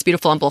 and it's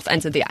beautiful on both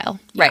ends of the aisle,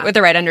 right? With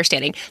the right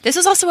understanding. This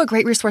is also a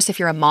great resource if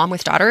you're a mom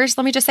with daughters,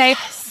 let me just say,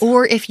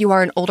 or if you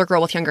are an older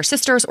girl with younger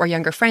sisters or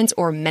younger friends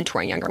or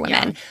mentoring younger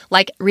women.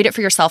 Like, read it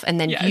for yourself, and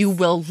then you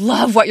will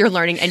love what you're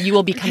learning, and you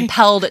will be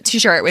compelled to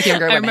share it with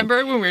younger women. I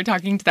remember when we were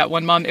talking to that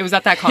one mom, it was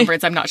at that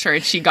conference, I'm not sure,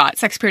 she got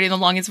Sex, Purity, and the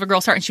Longings of a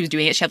Girl Start, and she was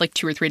doing it. She had like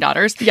 2 or 3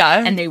 daughters.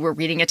 Yeah. And they were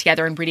reading it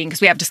together and reading,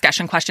 because we have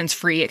discussion questions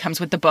free. It comes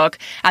with the book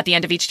at the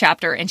end of each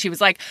chapter. And she was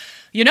like,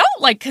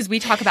 because we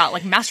talk about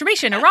like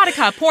masturbation,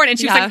 erotica, porn. And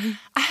she was like,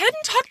 I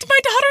hadn't talked to my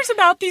daughters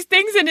about these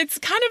things, and it's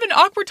kind of an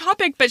awkward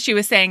topic. But she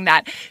was saying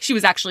that she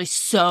was actually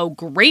so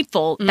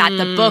grateful that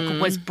the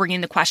book was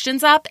bringing the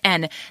questions up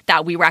and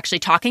that we were actually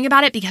talking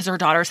about it, because her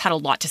daughters had a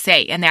lot to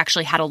say, and they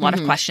actually had a lot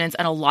of questions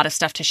and a lot of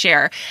stuff to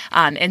share.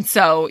 And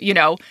so,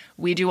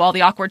 we do all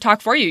the awkward talk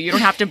for you. You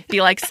don't have to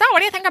be like, so what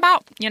do you think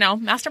about,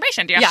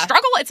 masturbation? Do you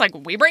struggle? It's like,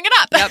 we bring it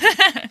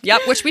up.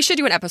 Yep. Which we should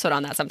do an episode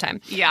on that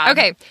sometime. Yeah.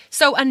 Okay.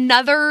 So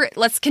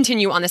let's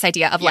continue on this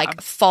idea of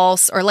like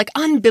false or like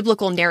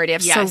unbiblical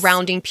narratives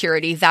surrounding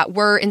purity that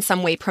were in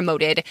some way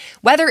promoted,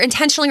 whether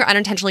intentionally or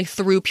unintentionally,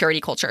 through purity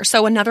culture.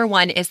 So another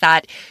one is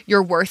that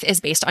your worth is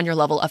based on your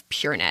level of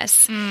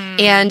pureness.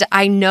 And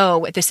I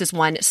know this is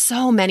one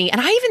so many,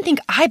 and I even think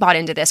I bought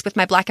into this with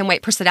my black and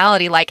white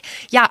personality. Like,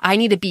 I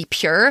need to be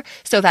pure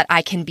so that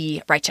I can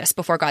be righteous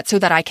before God, so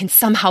that I can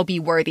somehow be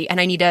worthy.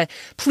 And I need to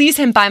please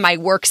him by my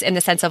works in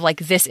the sense of like,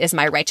 this is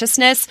my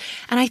righteousness.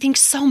 And I think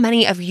so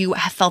many of you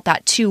have felt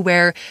that too,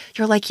 where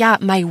you're like,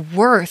 my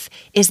worth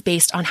is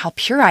based on how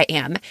pure I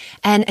am.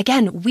 And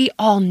again, we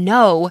all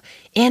know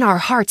in our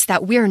hearts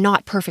that we're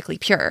not perfectly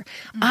pure.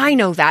 I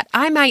know that.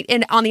 I might,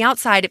 on the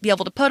outside, be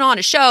able to put on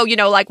a show,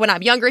 like when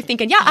I'm younger,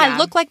 thinking, I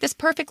look like this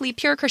perfectly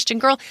pure Christian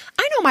girl.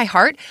 I know my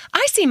heart.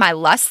 I see my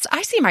lusts.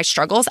 I see my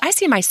struggles. I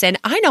see my sin.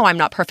 I know I'm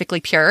not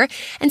perfectly pure.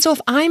 And so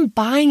if I'm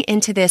buying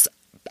into this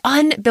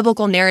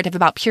unbiblical narrative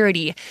about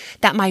purity,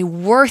 that my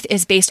worth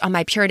is based on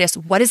my pureness,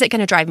 what is it going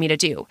to drive me to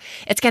do?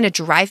 It's going to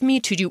drive me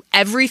to do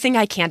everything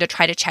I can to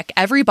try to check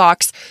every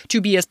box, to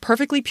be as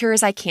perfectly pure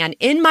as I can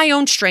in my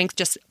own strength,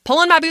 just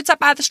pulling my boots up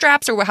by the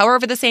straps, or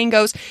however the saying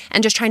goes,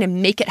 and just trying to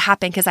make it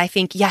happen because I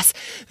think, yes,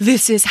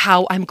 this is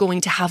how I'm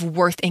going to have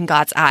worth in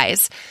God's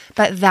eyes.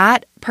 But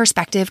that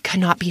perspective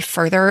cannot be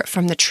further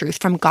from the truth,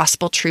 from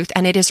gospel truth.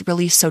 And it is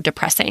really so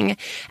depressing.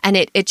 And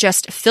it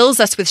just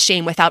fills us with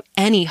shame without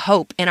any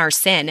hope in our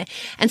sin.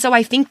 And so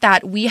I think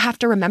that we have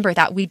to remember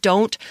that we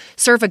don't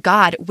serve a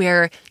God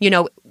where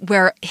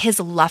his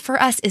love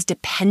for us is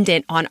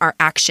dependent on our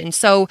action.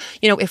 So,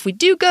 if we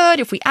do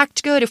good, if we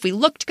act good, if we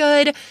looked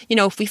good,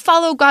 if we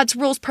follow God's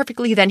rules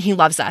perfectly, then he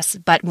loves us.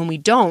 But when we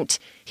don't,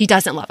 he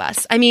doesn't love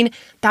us. I mean,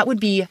 that would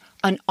be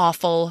an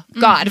awful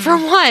God, for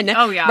one.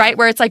 Oh, yeah. Right?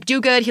 Where it's like, do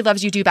good, he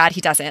loves you, do bad,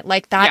 he doesn't.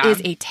 Like, that is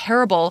a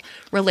terrible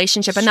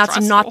relationship. And that's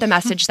not the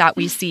message that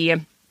we see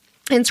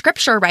in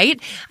scripture, right?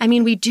 I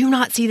mean, we do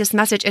not see this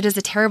message. It is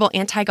a terrible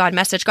anti-God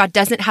message. God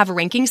doesn't have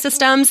ranking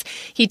systems.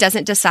 He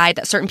doesn't decide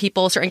that certain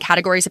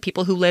categories of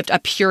people who lived a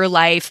pure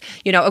life,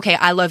 okay,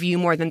 I love you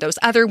more than those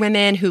other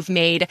women who've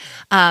made,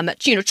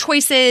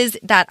 choices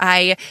that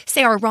I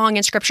say are wrong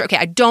in scripture. Okay,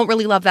 I don't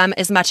really love them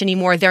as much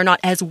anymore. They're not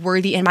as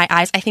worthy in my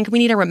eyes. I think we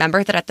need to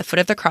remember that at the foot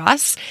of the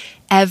cross,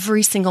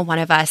 every single one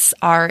of us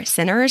are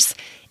sinners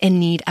in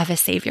need of a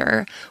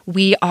savior.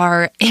 We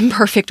are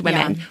imperfect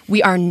women. Yeah.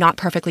 We are not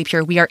perfectly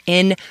pure. We are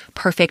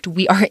imperfect.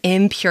 We are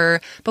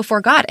impure before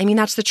God. I mean,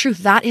 that's the truth.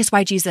 That is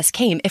why Jesus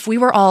came. If we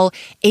were all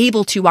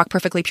able to walk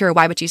perfectly pure,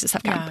 why would Jesus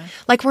have come? Yeah.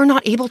 Like, we're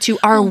not able to.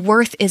 Our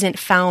worth isn't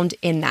found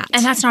in that.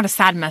 And that's not a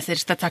sad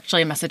message. That's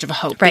actually a message of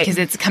hope, right? Because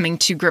it's coming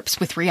to grips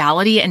with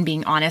reality and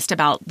being honest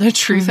about the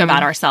truth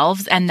about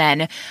ourselves, and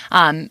then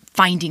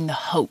finding the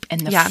hope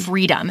and the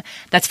freedom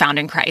that's found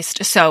in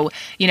Christ. So,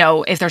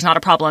 if there's not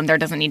a problem, there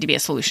doesn't need to be a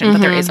solution.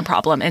 But there is a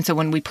problem. And so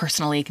when we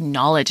personally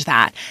acknowledge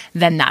that,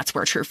 then that's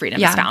where true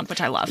freedom is found,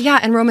 which I love. Yeah,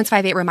 and Romans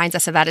 5:8 reminds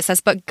us of that. It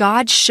says, but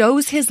God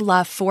shows his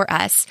love for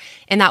us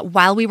in that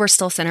while we were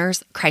still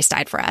sinners, Christ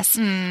died for us.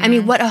 I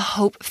mean, what a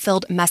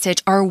hope-filled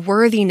message. Our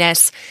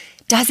worthiness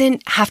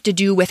doesn't have to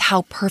do with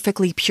how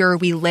perfectly pure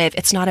we live.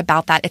 It's not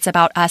about that. It's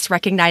about us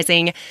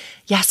recognizing,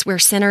 yes, we're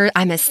sinners.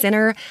 I'm a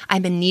sinner.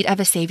 I'm in need of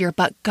a savior.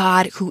 But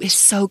God, who is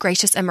so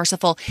gracious and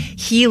merciful,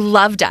 he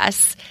loved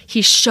us.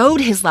 He showed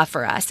his love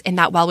for us in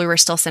that while we were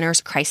still sinners,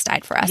 Christ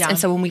died for us. Yeah. And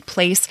so when we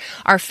place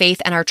our faith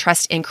and our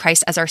trust in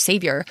Christ as our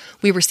savior,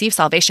 we receive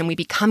salvation. We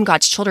become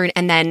God's children.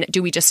 And then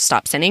do we just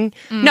stop sinning?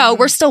 No,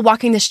 we're still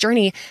walking this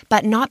journey,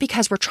 but not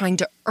because we're trying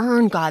to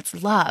earn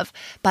God's love,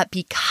 but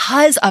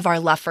because of our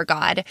love for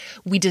God,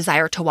 we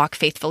desire to walk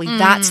faithfully.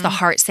 That's the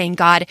heart saying,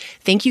 God,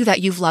 thank you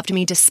that you've loved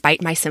me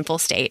despite my sinful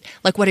state.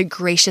 Like, what a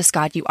gracious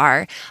God you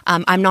are.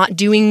 I'm not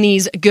doing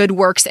these good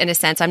works in a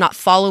sense. I'm not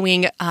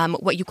following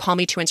what you call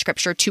me to in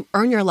Scripture to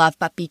earn your love,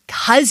 but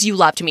because you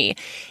loved me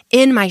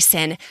in my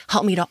sin,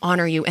 help me to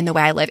honor you in the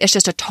way I live. It's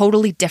just a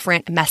totally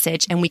different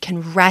message, and we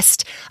can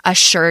rest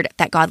assured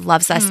that God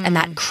loves us and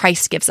that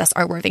Christ gives us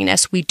our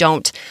worthiness. We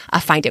don't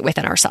find it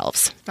within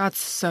ourselves. That's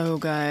so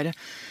good.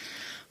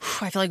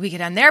 I feel like we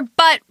could end there,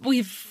 but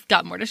we've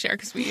got more to share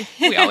because we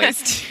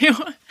always do.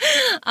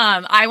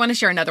 I want to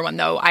share another one,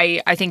 though.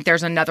 I think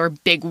there's another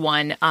big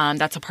one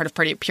that's a part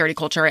of purity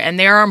culture, and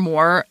there are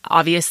more,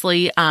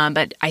 obviously,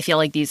 but I feel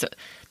like these,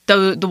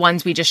 the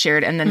ones we just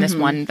shared and then this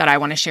one that I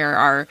want to share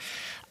are,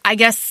 I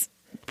guess,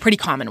 pretty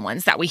common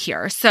ones that we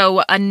hear.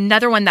 So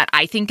another one that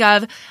I think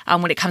of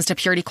when it comes to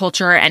purity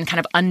culture and kind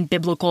of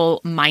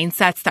unbiblical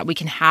mindsets that we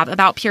can have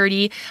about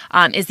purity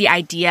is the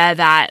idea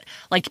that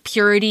like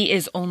purity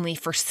is only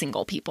for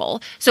single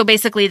people. So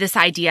basically this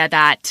idea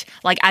that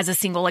like as a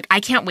single, like I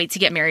can't wait to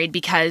get married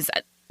because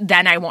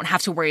then I won't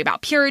have to worry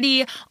about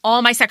purity.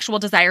 All my sexual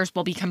desires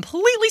will be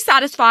completely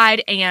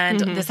satisfied. And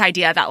this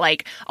idea that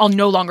like I'll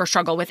no longer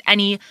struggle with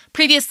any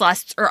previous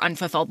lusts or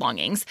unfulfilled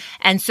longings.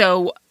 And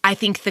so I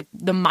think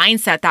the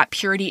mindset that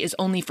purity is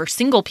only for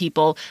single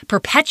people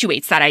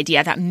perpetuates that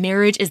idea that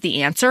marriage is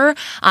the answer,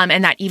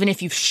 and that even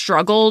if you've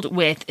struggled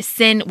with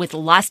sin, with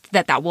lust,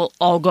 that will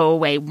all go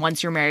away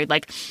once you're married.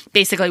 Like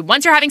basically,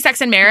 once you're having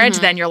sex in marriage,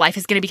 then your life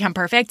is going to become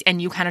perfect,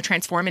 and you kind of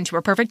transform into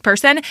a perfect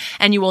person,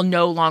 and you will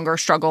no longer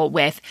struggle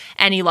with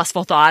any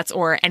lustful thoughts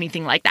or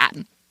anything like that.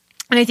 And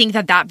I think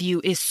that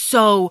view is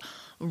so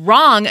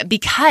wrong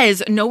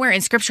because nowhere in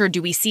Scripture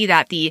do we see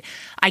that the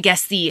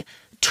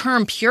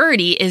term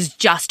purity is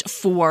just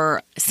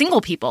for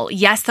single people.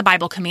 Yes, the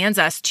Bible commands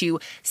us to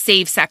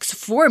save sex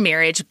for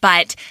marriage,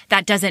 but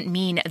that doesn't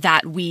mean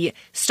that we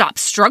stop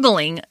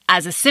struggling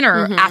as a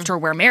sinner after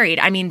we're married.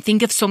 I mean,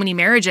 think of so many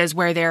marriages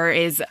where there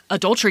is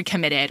adultery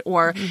committed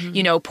or,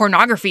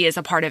 pornography is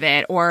a part of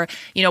it or,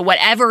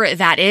 whatever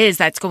that is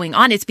that's going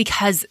on. It's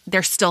because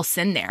there's still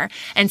sin there.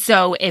 And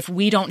so if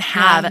we don't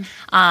have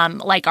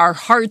our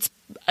hearts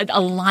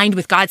aligned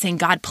with God, saying,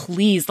 God,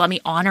 please let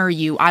me honor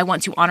you. I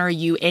want to honor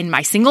you in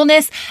my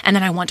singleness. And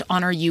then I want to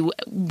honor you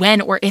when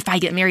or if I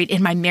get married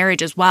in my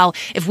marriage as well.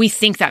 If we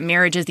think that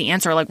marriage is the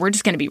answer, like we're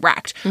just going to be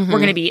wrecked. It's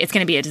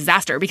going to be a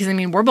disaster because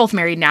we're both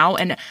married now.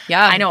 And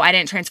I know I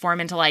didn't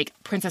transform into like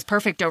Princess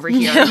Perfect over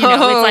here. No.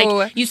 It's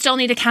like you still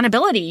need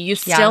accountability. You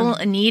still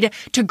need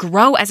to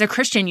grow as a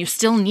Christian. You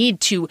still need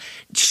to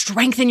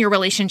strengthen your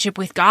relationship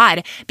with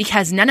God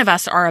because none of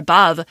us are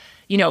above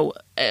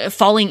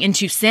falling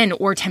into sin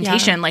or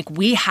temptation. Like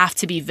we have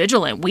to be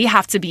vigilant. We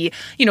have to be,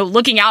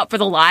 looking out for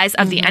the lies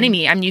of the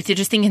enemy. I mean, you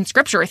just think in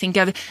Scripture, think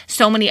of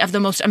so many of the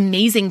most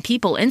amazing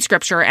people in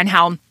Scripture and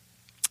how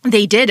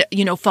they did,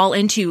 fall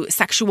into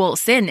sexual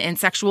sin and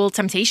sexual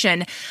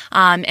temptation.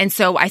 And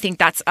so I think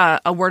that's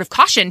a word of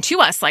caution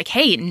to us. Like,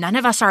 hey, none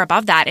of us are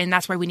above that. And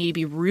that's why we need to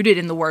be rooted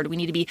in the Word. We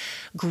need to be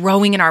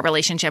growing in our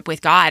relationship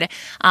with God.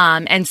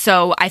 And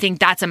so I think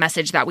that's a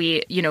message that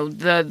we,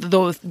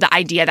 the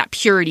idea that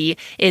purity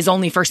is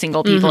only for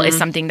single people is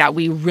something that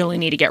we really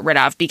need to get rid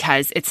of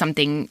because it's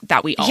something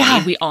that we all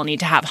need. We all need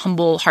to have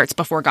humble hearts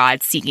before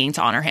God seeking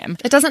to honor Him.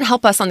 It doesn't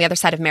help us on the other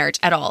side of marriage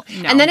at all.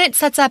 No. And then it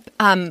sets up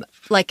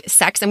like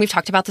sex, and we've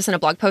talked about this in a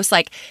blog post,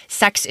 like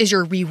sex is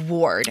your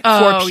reward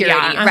for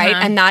purity, right?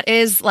 And that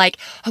is like,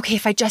 okay,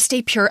 if I just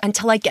stay pure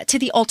until I get to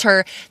the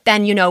altar,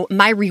 then,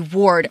 my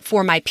reward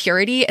for my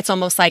purity, it's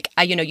almost like,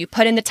 you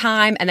put in the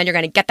time and then you're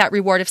going to get that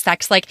reward of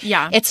sex. Like,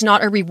 it's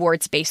not a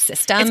rewards-based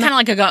system. It's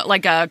kind of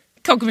like a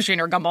Coke machine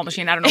or gumball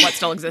machine. I don't know what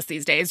still exists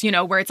these days,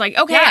 where it's like,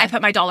 okay, I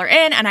put my $1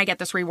 in and I get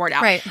this reward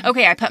out. Right.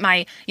 Okay, I put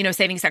my,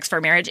 saving sex for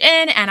marriage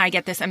in and I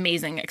get this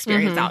amazing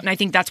experience out. And I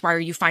think that's why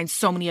you find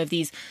so many of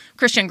these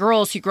Christian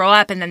girls who grow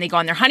up and then they go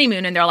on their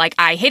honeymoon and they're like,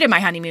 I hated my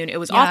honeymoon. It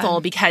was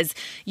awful because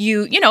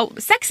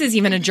sex is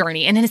even a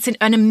journey and it's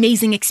an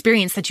amazing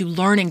experience that you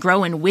learn and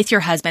grow in with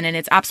your husband. And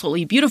it's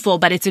absolutely beautiful,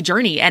 but it's a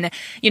journey. And,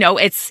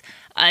 it's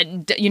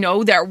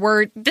that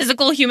we're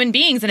physical human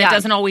beings and it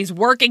doesn't always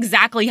work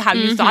exactly how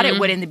you thought it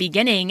would in the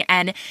beginning.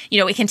 And,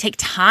 it can take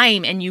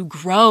time and you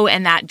grow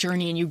in that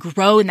journey and you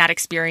grow in that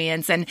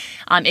experience and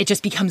it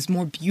just becomes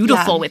more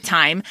beautiful with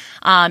time.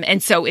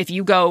 And so if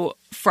you go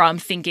from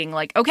thinking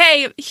like,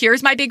 okay,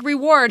 here's my big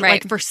reward.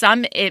 Like for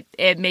some,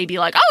 it may be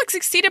like, oh, it's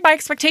exceeded my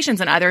expectations,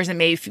 and others it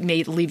may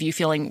leave you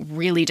feeling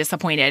really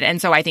disappointed.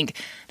 And so I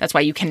think that's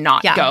why you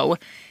cannot go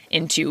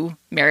into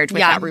marriage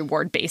with that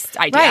reward-based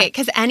idea. Right,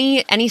 because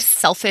any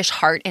selfish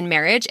heart in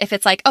marriage, if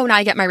it's like, oh, now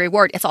I get my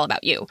reward, it's all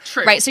about you.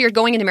 True. Right? So you're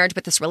going into marriage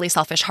with this really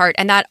selfish heart.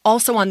 And that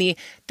also on the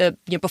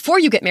before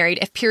you get married,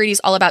 if purity is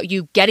all about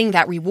you getting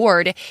that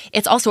reward,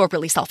 it's also a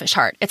really selfish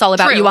heart. It's all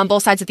about you on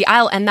both sides of the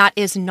aisle. And that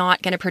is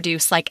not going to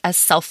produce like a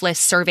selfless,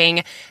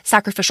 serving,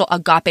 sacrificial,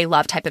 agape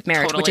love type of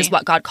marriage, which is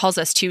what God calls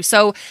us to.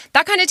 So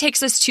that kind of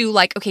takes us to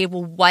like, okay,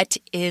 well, what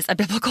is a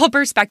biblical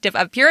perspective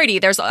of purity?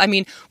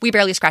 We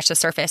barely scratched the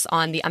surface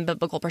on the and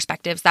biblical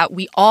perspectives that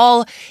we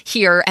all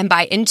hear and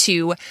buy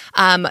into.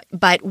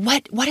 But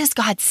what does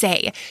God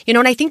say?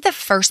 And I think the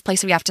first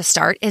place we have to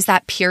start is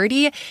that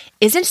purity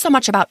isn't so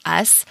much about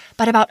us,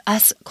 but about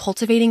us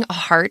cultivating a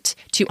heart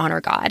to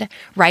honor God,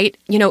 right?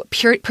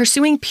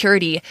 Pursuing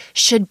purity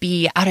should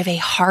be out of a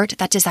heart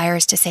that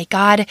desires to say,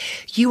 God,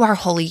 you are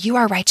holy, you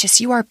are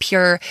righteous, you are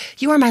pure,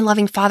 you are my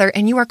loving Father,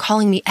 and you are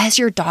calling me as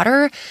your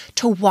daughter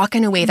to walk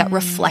in a way that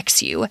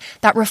reflects you,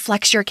 that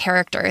reflects your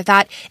character,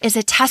 that is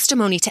a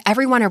testimony to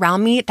everyone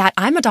around me that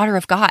I'm a daughter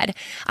of God.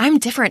 I'm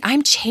different.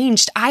 I'm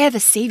changed. I have a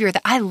Savior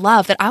that I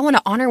love, that I want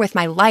to honor with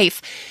my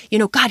life.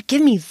 God,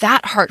 give me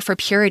that heart for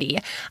purity.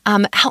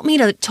 Help me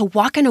to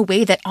walk in a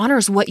way that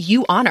honors what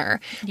you honor,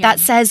 that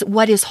says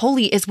what is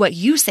holy is what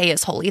you say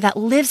is holy, that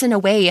lives in a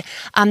way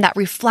that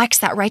reflects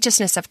that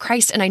righteousness of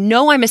Christ. And I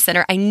know I'm a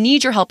sinner. I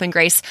need your help and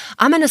grace.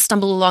 I'm going to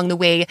stumble along the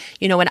way,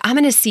 and I'm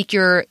going to seek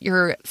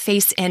your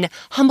face in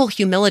humble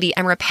humility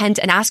and repent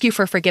and ask you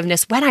for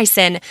forgiveness when I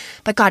sin.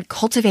 But God,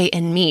 cultivate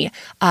in me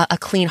a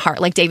clean heart.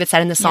 Like David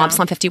said in the Psalm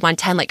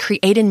 51:10, like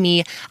create in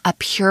me a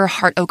pure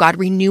heart, oh God,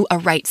 renew a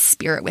right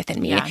spirit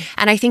within me. Yeah.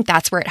 And I think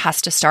that's where it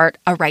has to start,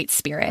 a right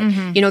spirit.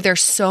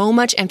 There's so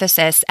much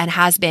emphasis and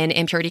has been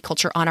in purity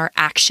culture on our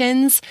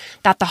actions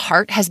that the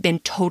heart has been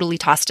totally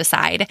tossed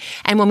aside.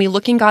 And when we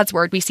look in God's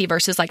word, we see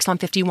verses like Psalm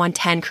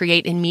 51:10,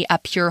 create in me a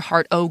pure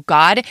heart, oh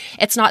God.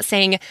 It's not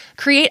saying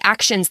create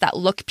actions that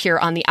look pure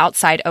on the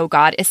outside, oh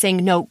God. It's saying,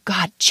 no,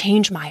 God,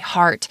 change my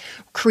heart.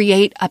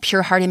 Create a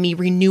pure heart in me,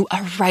 renew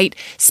a right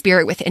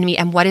spirit within me.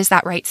 And what is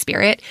that right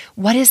spirit?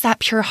 What is that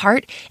pure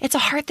heart? It's a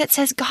heart that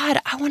says, God,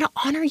 I want to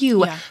honor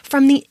you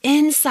from the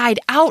inside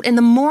out. And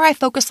the more I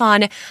focus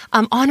on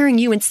honoring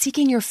you and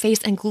seeking your face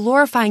and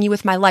glorifying you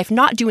with my life,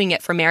 not doing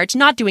it for marriage,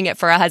 not doing it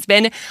for a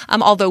husband,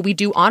 although we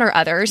do honor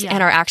others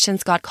and our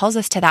actions, God calls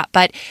us to that.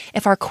 But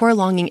if our core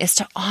longing is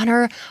to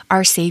honor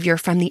our Savior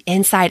from the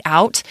inside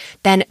out,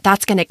 then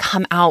that's going to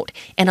come out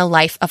in a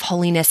life of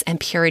holiness and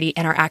purity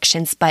in our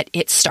actions, but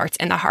it starts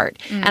in the heart.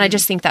 And I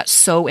just think that's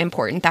so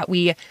important that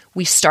we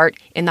start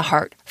in the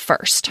heart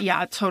first.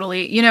 Yeah,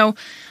 totally.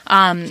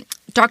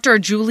 Dr.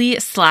 Julie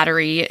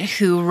Slattery,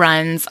 who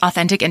runs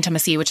Authentic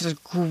Intimacy, which is a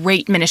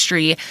great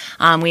ministry.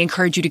 We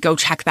encourage you to go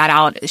check that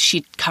out.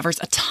 She covers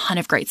a ton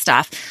of great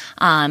stuff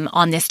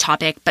on this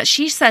topic. But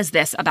she says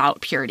this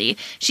about purity.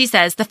 She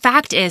says, the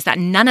fact is that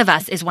none of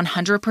us is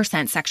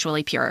 100%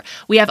 sexually pure.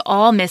 We have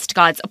all missed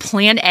God's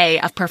plan A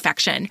of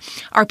perfection.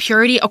 Our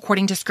purity,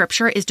 according to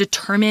Scripture, is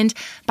determined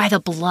by the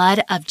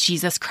blood of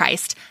Jesus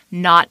Christ,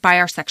 not by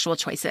our sexual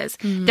choices.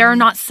 There are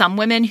not some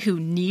women who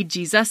need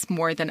Jesus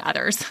more than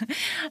others.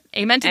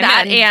 Amen to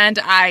that. And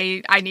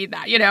I need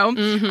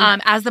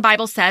that, As the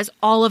Bible says,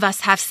 all of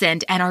us have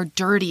sinned and are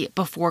dirty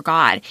before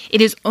God.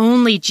 It is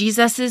only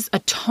Jesus's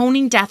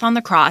atoning death on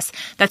the cross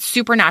that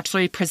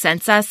supernaturally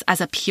presents us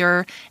as a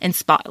pure and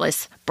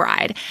spotless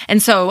bride.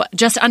 And so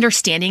just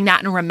understanding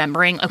that and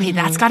remembering, okay,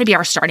 that's got to be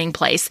our starting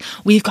place.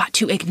 We've got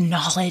to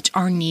acknowledge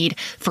our need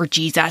for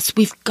Jesus.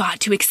 We've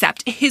got to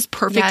accept his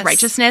perfect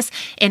righteousness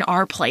in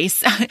our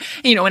place,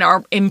 in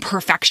our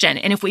imperfection.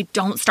 And if we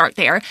don't start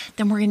there,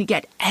 then we're going to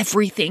get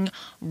everything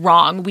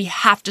wrong. We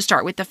have to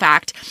start with the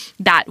fact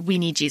that we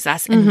need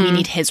Jesus and we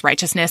need his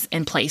righteousness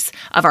in place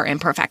of our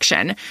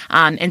imperfection.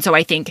 And so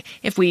I think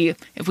if we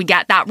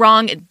get that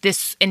wrong,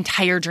 this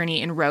entire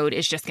journey and road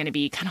is just going to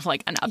be kind of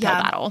like an uphill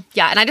battle.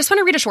 Yeah. And I just want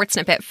to read a short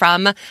snippet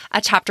from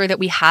a chapter that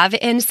we have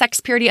in Sex,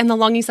 Purity, and the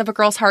Longings of a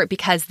Girl's Heart,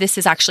 because this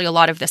is actually a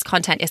lot of this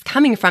content is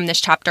coming from this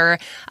chapter.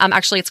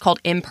 Actually, it's called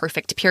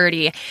Imperfect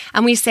Purity.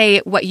 And we say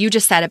what you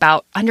just said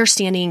about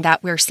understanding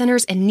that we're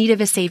sinners in need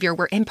of a Savior.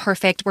 We're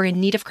imperfect. We're in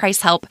need of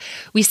Christ's help.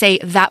 We say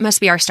that must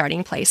be our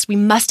starting place. We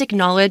must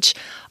acknowledge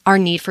our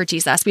need for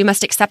Jesus. We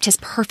must accept his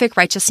perfect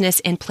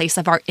righteousness in place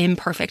of our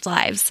imperfect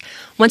lives.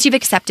 Once you've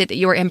accepted that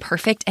you are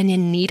imperfect and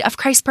in need of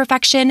Christ's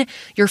perfection,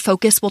 your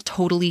focus will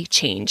totally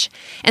change.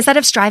 Instead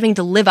of striving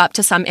to live up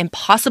to some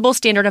impossible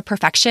standard of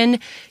perfection,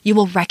 you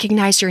will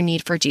recognize your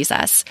need for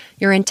Jesus.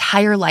 Your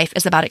entire life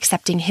is about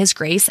accepting his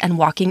grace and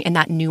walking in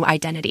that new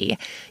identity.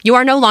 You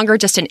are no longer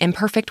just an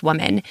imperfect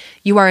woman.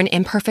 You are an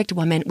imperfect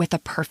woman with a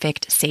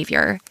perfect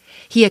Savior.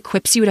 He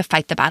equips you to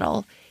fight the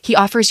battle. He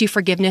offers you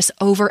forgiveness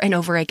over and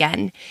over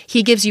again.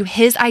 He gives you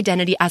his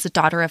identity as a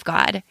daughter of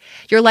God.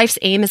 Your life's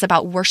aim is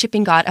about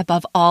worshiping God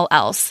above all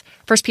else.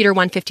 1 Peter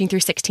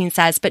 1:15-16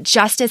 says, "But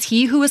just as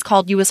he who has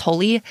called you is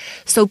holy,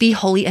 so be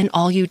holy in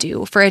all you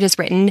do. For it is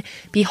written,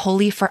 'Be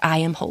holy, for I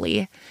am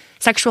holy.'"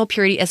 Sexual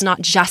purity is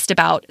not just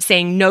about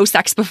saying no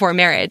sex before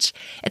marriage.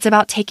 It's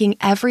about taking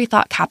every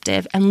thought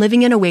captive and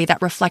living in a way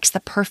that reflects the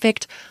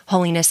perfect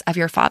holiness of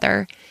your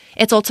Father.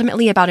 It's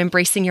ultimately about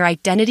embracing your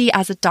identity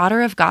as a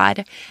daughter of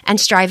God and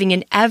striving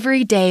in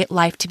everyday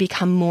life to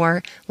become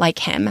more like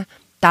him.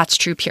 That's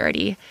true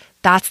purity.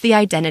 That's the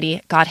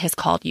identity God has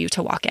called you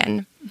to walk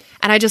in.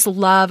 And I just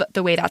love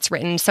the way that's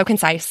written. So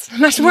concise,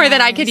 much more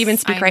than I could even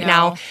speak right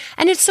now.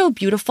 And it's so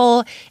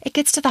beautiful. It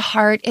gets to the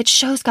heart. It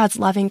shows God's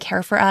loving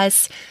care for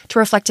us to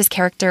reflect his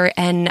character.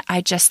 And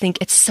I just think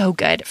it's so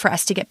good for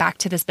us to get back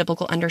to this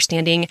biblical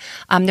understanding.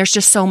 There's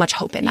just so much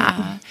hope in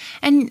that.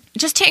 And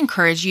just to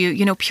encourage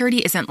you, purity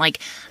isn't like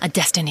a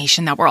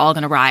destination that we're all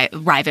going to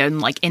arrive in,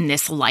 like in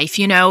this life.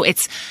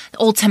 It's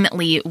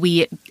ultimately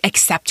we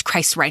accept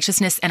Christ's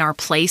righteousness in our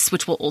place,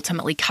 which will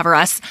ultimately cover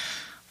us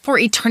for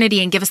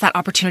eternity and give us that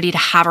opportunity to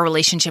have a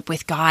relationship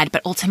with God.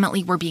 But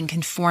ultimately, we're being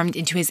conformed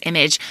into his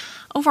image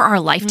over our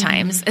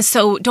lifetimes.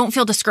 So don't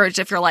feel discouraged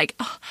if you're like,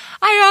 oh,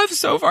 I have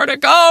so far to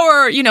go.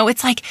 Or,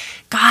 it's like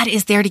God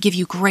is there to give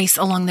you grace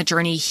along the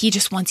journey. He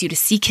just wants you to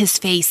seek his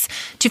face,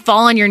 to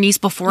fall on your knees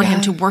before him,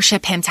 to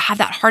worship him, to have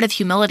that heart of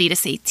humility, to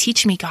say,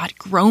 teach me, God,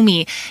 grow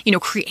me,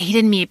 create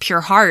in me a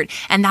pure heart.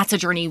 And that's a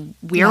journey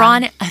we're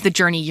on, the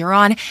journey you're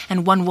on,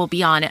 and one we'll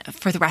be on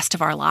for the rest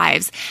of our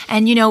lives.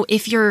 And,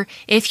 if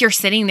you're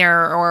sitting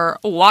there or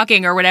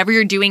walking or whatever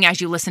you're doing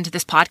as you listen to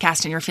this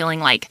podcast and you're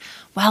feeling like,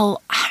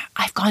 well,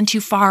 I've gone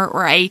too far,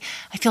 or I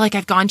feel like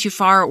I've gone too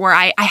far, or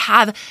I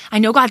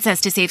know God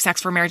says to save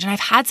sex for marriage, and I've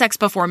had sex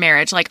before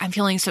marriage. Like, I'm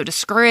feeling so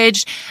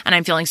discouraged and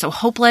I'm feeling so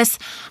hopeless.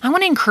 I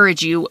want to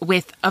encourage you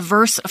with a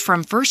verse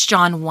from 1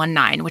 John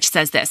 1:9, which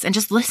says this, and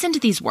just listen to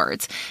these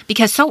words,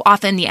 because so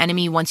often the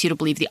enemy wants you to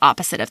believe the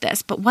opposite of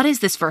this. But what does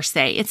this verse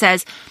say? It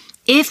says,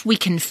 if we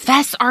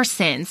confess our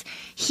sins,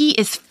 he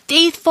is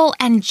faithful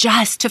and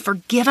just to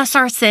forgive us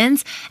our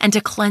sins and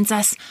to cleanse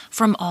us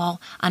from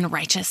all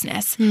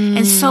unrighteousness.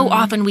 And so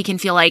often we can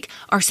feel like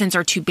our sins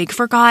are too big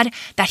for God,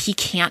 that he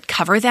can't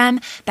cover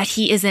them, that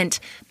he isn't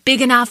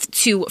big enough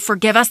to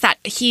forgive us, that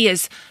he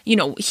is,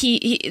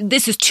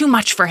 this is too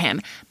much for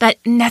him. But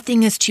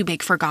nothing is too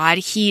big for God.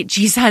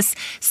 Jesus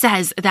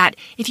says that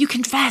if you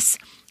confess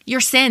your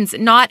sins,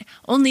 not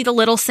only the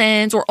little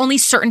sins or only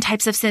certain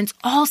types of sins,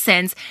 all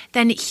sins,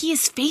 then he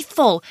is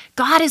faithful.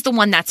 God is the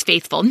one that's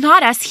faithful,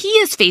 not us. He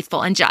is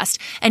faithful and just,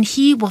 and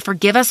he will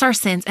forgive us our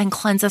sins and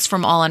cleanse us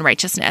from all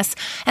unrighteousness.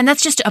 And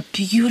that's just a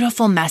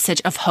beautiful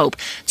message of hope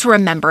to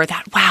remember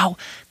that, wow,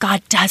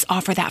 God does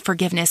offer that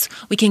forgiveness.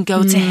 We can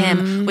go to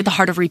him with a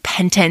heart of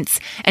repentance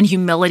and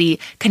humility,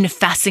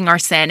 confessing our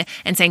sin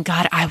and saying,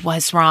 God, I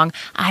was wrong.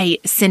 I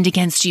sinned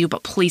against you,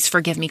 but please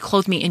forgive me.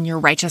 Clothe me in your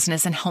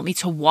righteousness and help me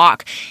to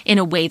walk in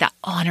a way that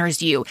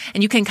honors you.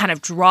 And you can kind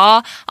of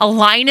draw a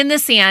line in the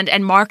sand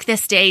and mark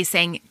this day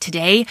saying,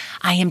 today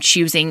I am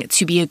choosing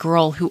to be a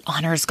girl who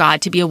honors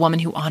God, to be a woman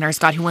who honors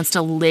God, who wants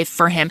to live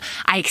for him.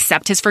 I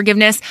accept his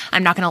forgiveness.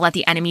 I'm not going to let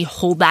the enemy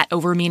hold that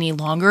over me any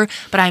longer,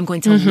 but I'm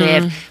going to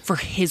live for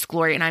his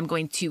glory, and I'm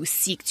going to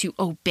seek to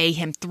obey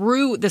him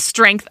through the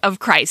strength of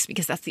Christ,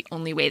 because that's the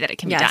only way that it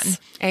can be done.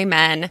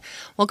 Amen.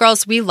 Well,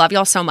 girls, we love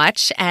y'all so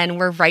much, and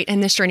we're right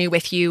in this journey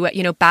with you.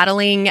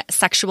 Battling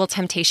sexual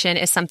temptation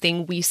is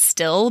something we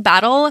still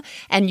battle,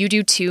 and you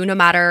do too, no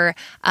matter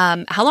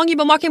how long you've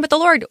been walking with the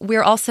Lord.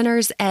 We're all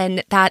sinners,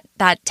 and that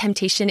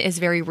temptation is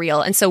very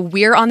real. And so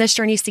we're on this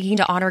journey seeking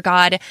to honor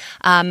God.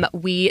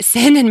 We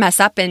sin and mess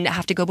up and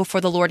have to go before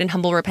the Lord in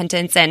humble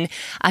repentance and,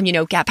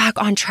 get back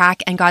on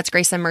track. And God's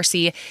grace and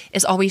mercy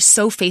is always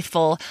so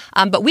faithful.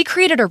 But we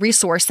created a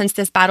resource since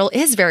this battle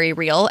is very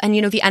real.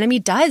 And, the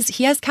enemy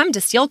he has come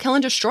to steal, kill,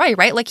 and destroy,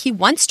 right? Like he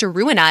wants to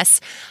ruin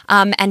us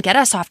and get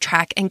us off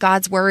track in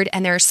God's word.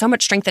 And there's so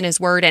much strength in his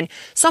word and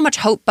so much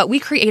hope. But we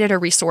created a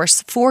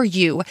resource for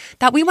you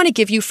that we want to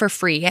give you for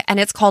free. And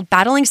it's called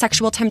Battling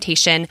Sexual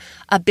Temptation,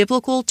 a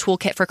biblical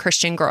toolkit for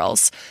Christian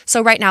girls.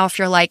 So right now, if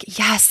you're like,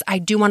 yes, I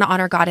do want to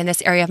honor God in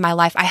this area of my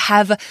life. I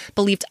have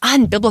believed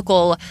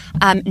unbiblical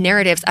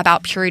narratives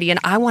about purity, and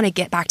I want to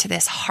get back to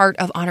this heart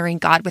of honoring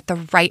God with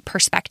the right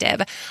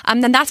perspective.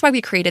 Then that's why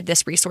we created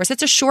this resource.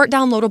 It's a short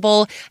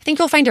downloadable. I think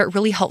you'll find it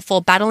really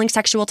helpful. Battling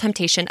Sexual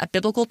Temptation, a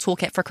biblical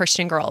toolkit for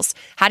Christian girls.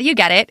 How do you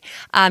get it?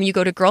 You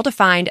go to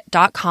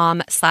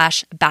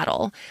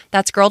girldefined.com/battle.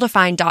 That's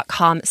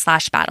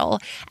girldefined.com/battle.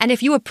 And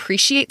if you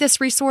appreciate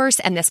this resource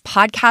and this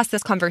podcast,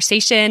 this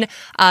conversation,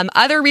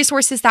 other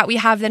resources that we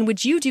have, then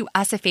would you do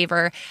us a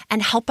favor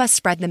and help us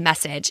spread the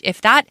message?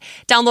 If that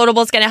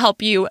downloadable is going to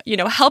help you,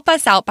 help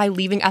us out by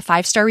leaving a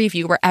 5-star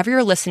review wherever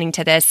you're listening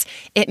to this.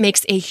 It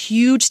makes a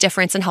huge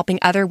difference in helping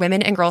other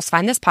women and girls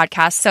find this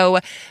podcast. So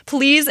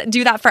please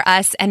do that for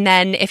us. And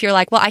then if you're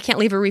like, well, I can't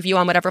leave a review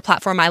on whatever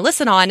platform I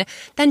listen on,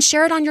 then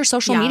share it on your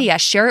social media.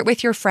 Share it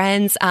with your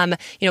friends.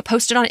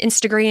 Post it on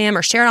Instagram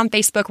or share it on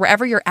Facebook,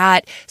 wherever you're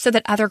at, so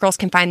that other girls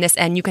can find this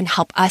and you can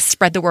help us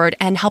spread the word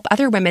and help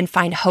other women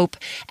find hope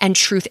and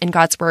truth in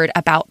God's word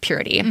about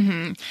purity.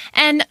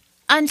 And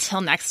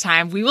until next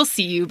time, we will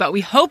see you, but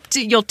we hope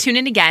you'll tune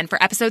in again for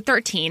episode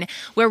 13,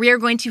 where we are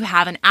going to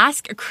have an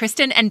Ask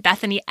Kristen and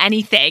Bethany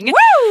Anything.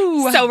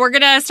 Woo! So we're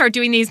going to start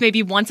doing these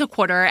maybe once a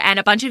quarter, and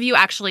a bunch of you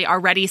actually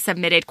already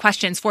submitted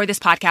questions for this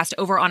podcast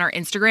over on our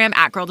Instagram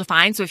at Girl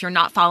Defined. So if you're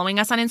not following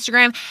us on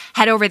Instagram,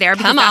 head over there,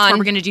 because that's where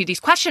we're going to do these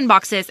question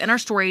boxes in our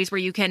stories where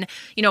you can,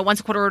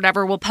 once a quarter or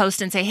whatever, we'll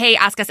post and say, hey,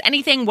 ask us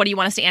anything. What do you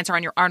want us to answer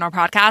on our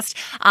podcast?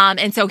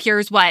 And so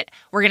here's what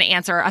we're going to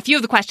answer. A few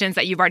of the questions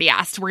that you've already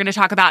asked. We're going to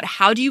talk about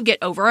how do you get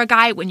over a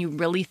guy when you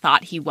really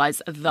thought he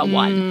was the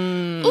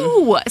one?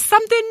 Ooh,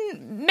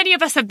 something many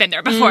of us have been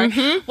there before.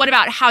 What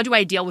about how do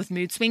I deal with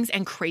mood swings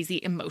and crazy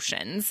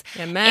emotions?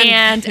 Amen.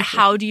 And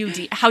how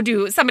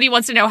do somebody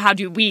wants to know how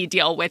do we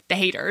deal with the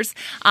haters,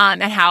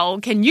 and how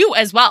can you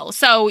as well?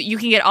 So you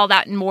can get all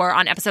that and more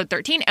on episode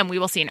 13, and we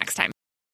will see you next time.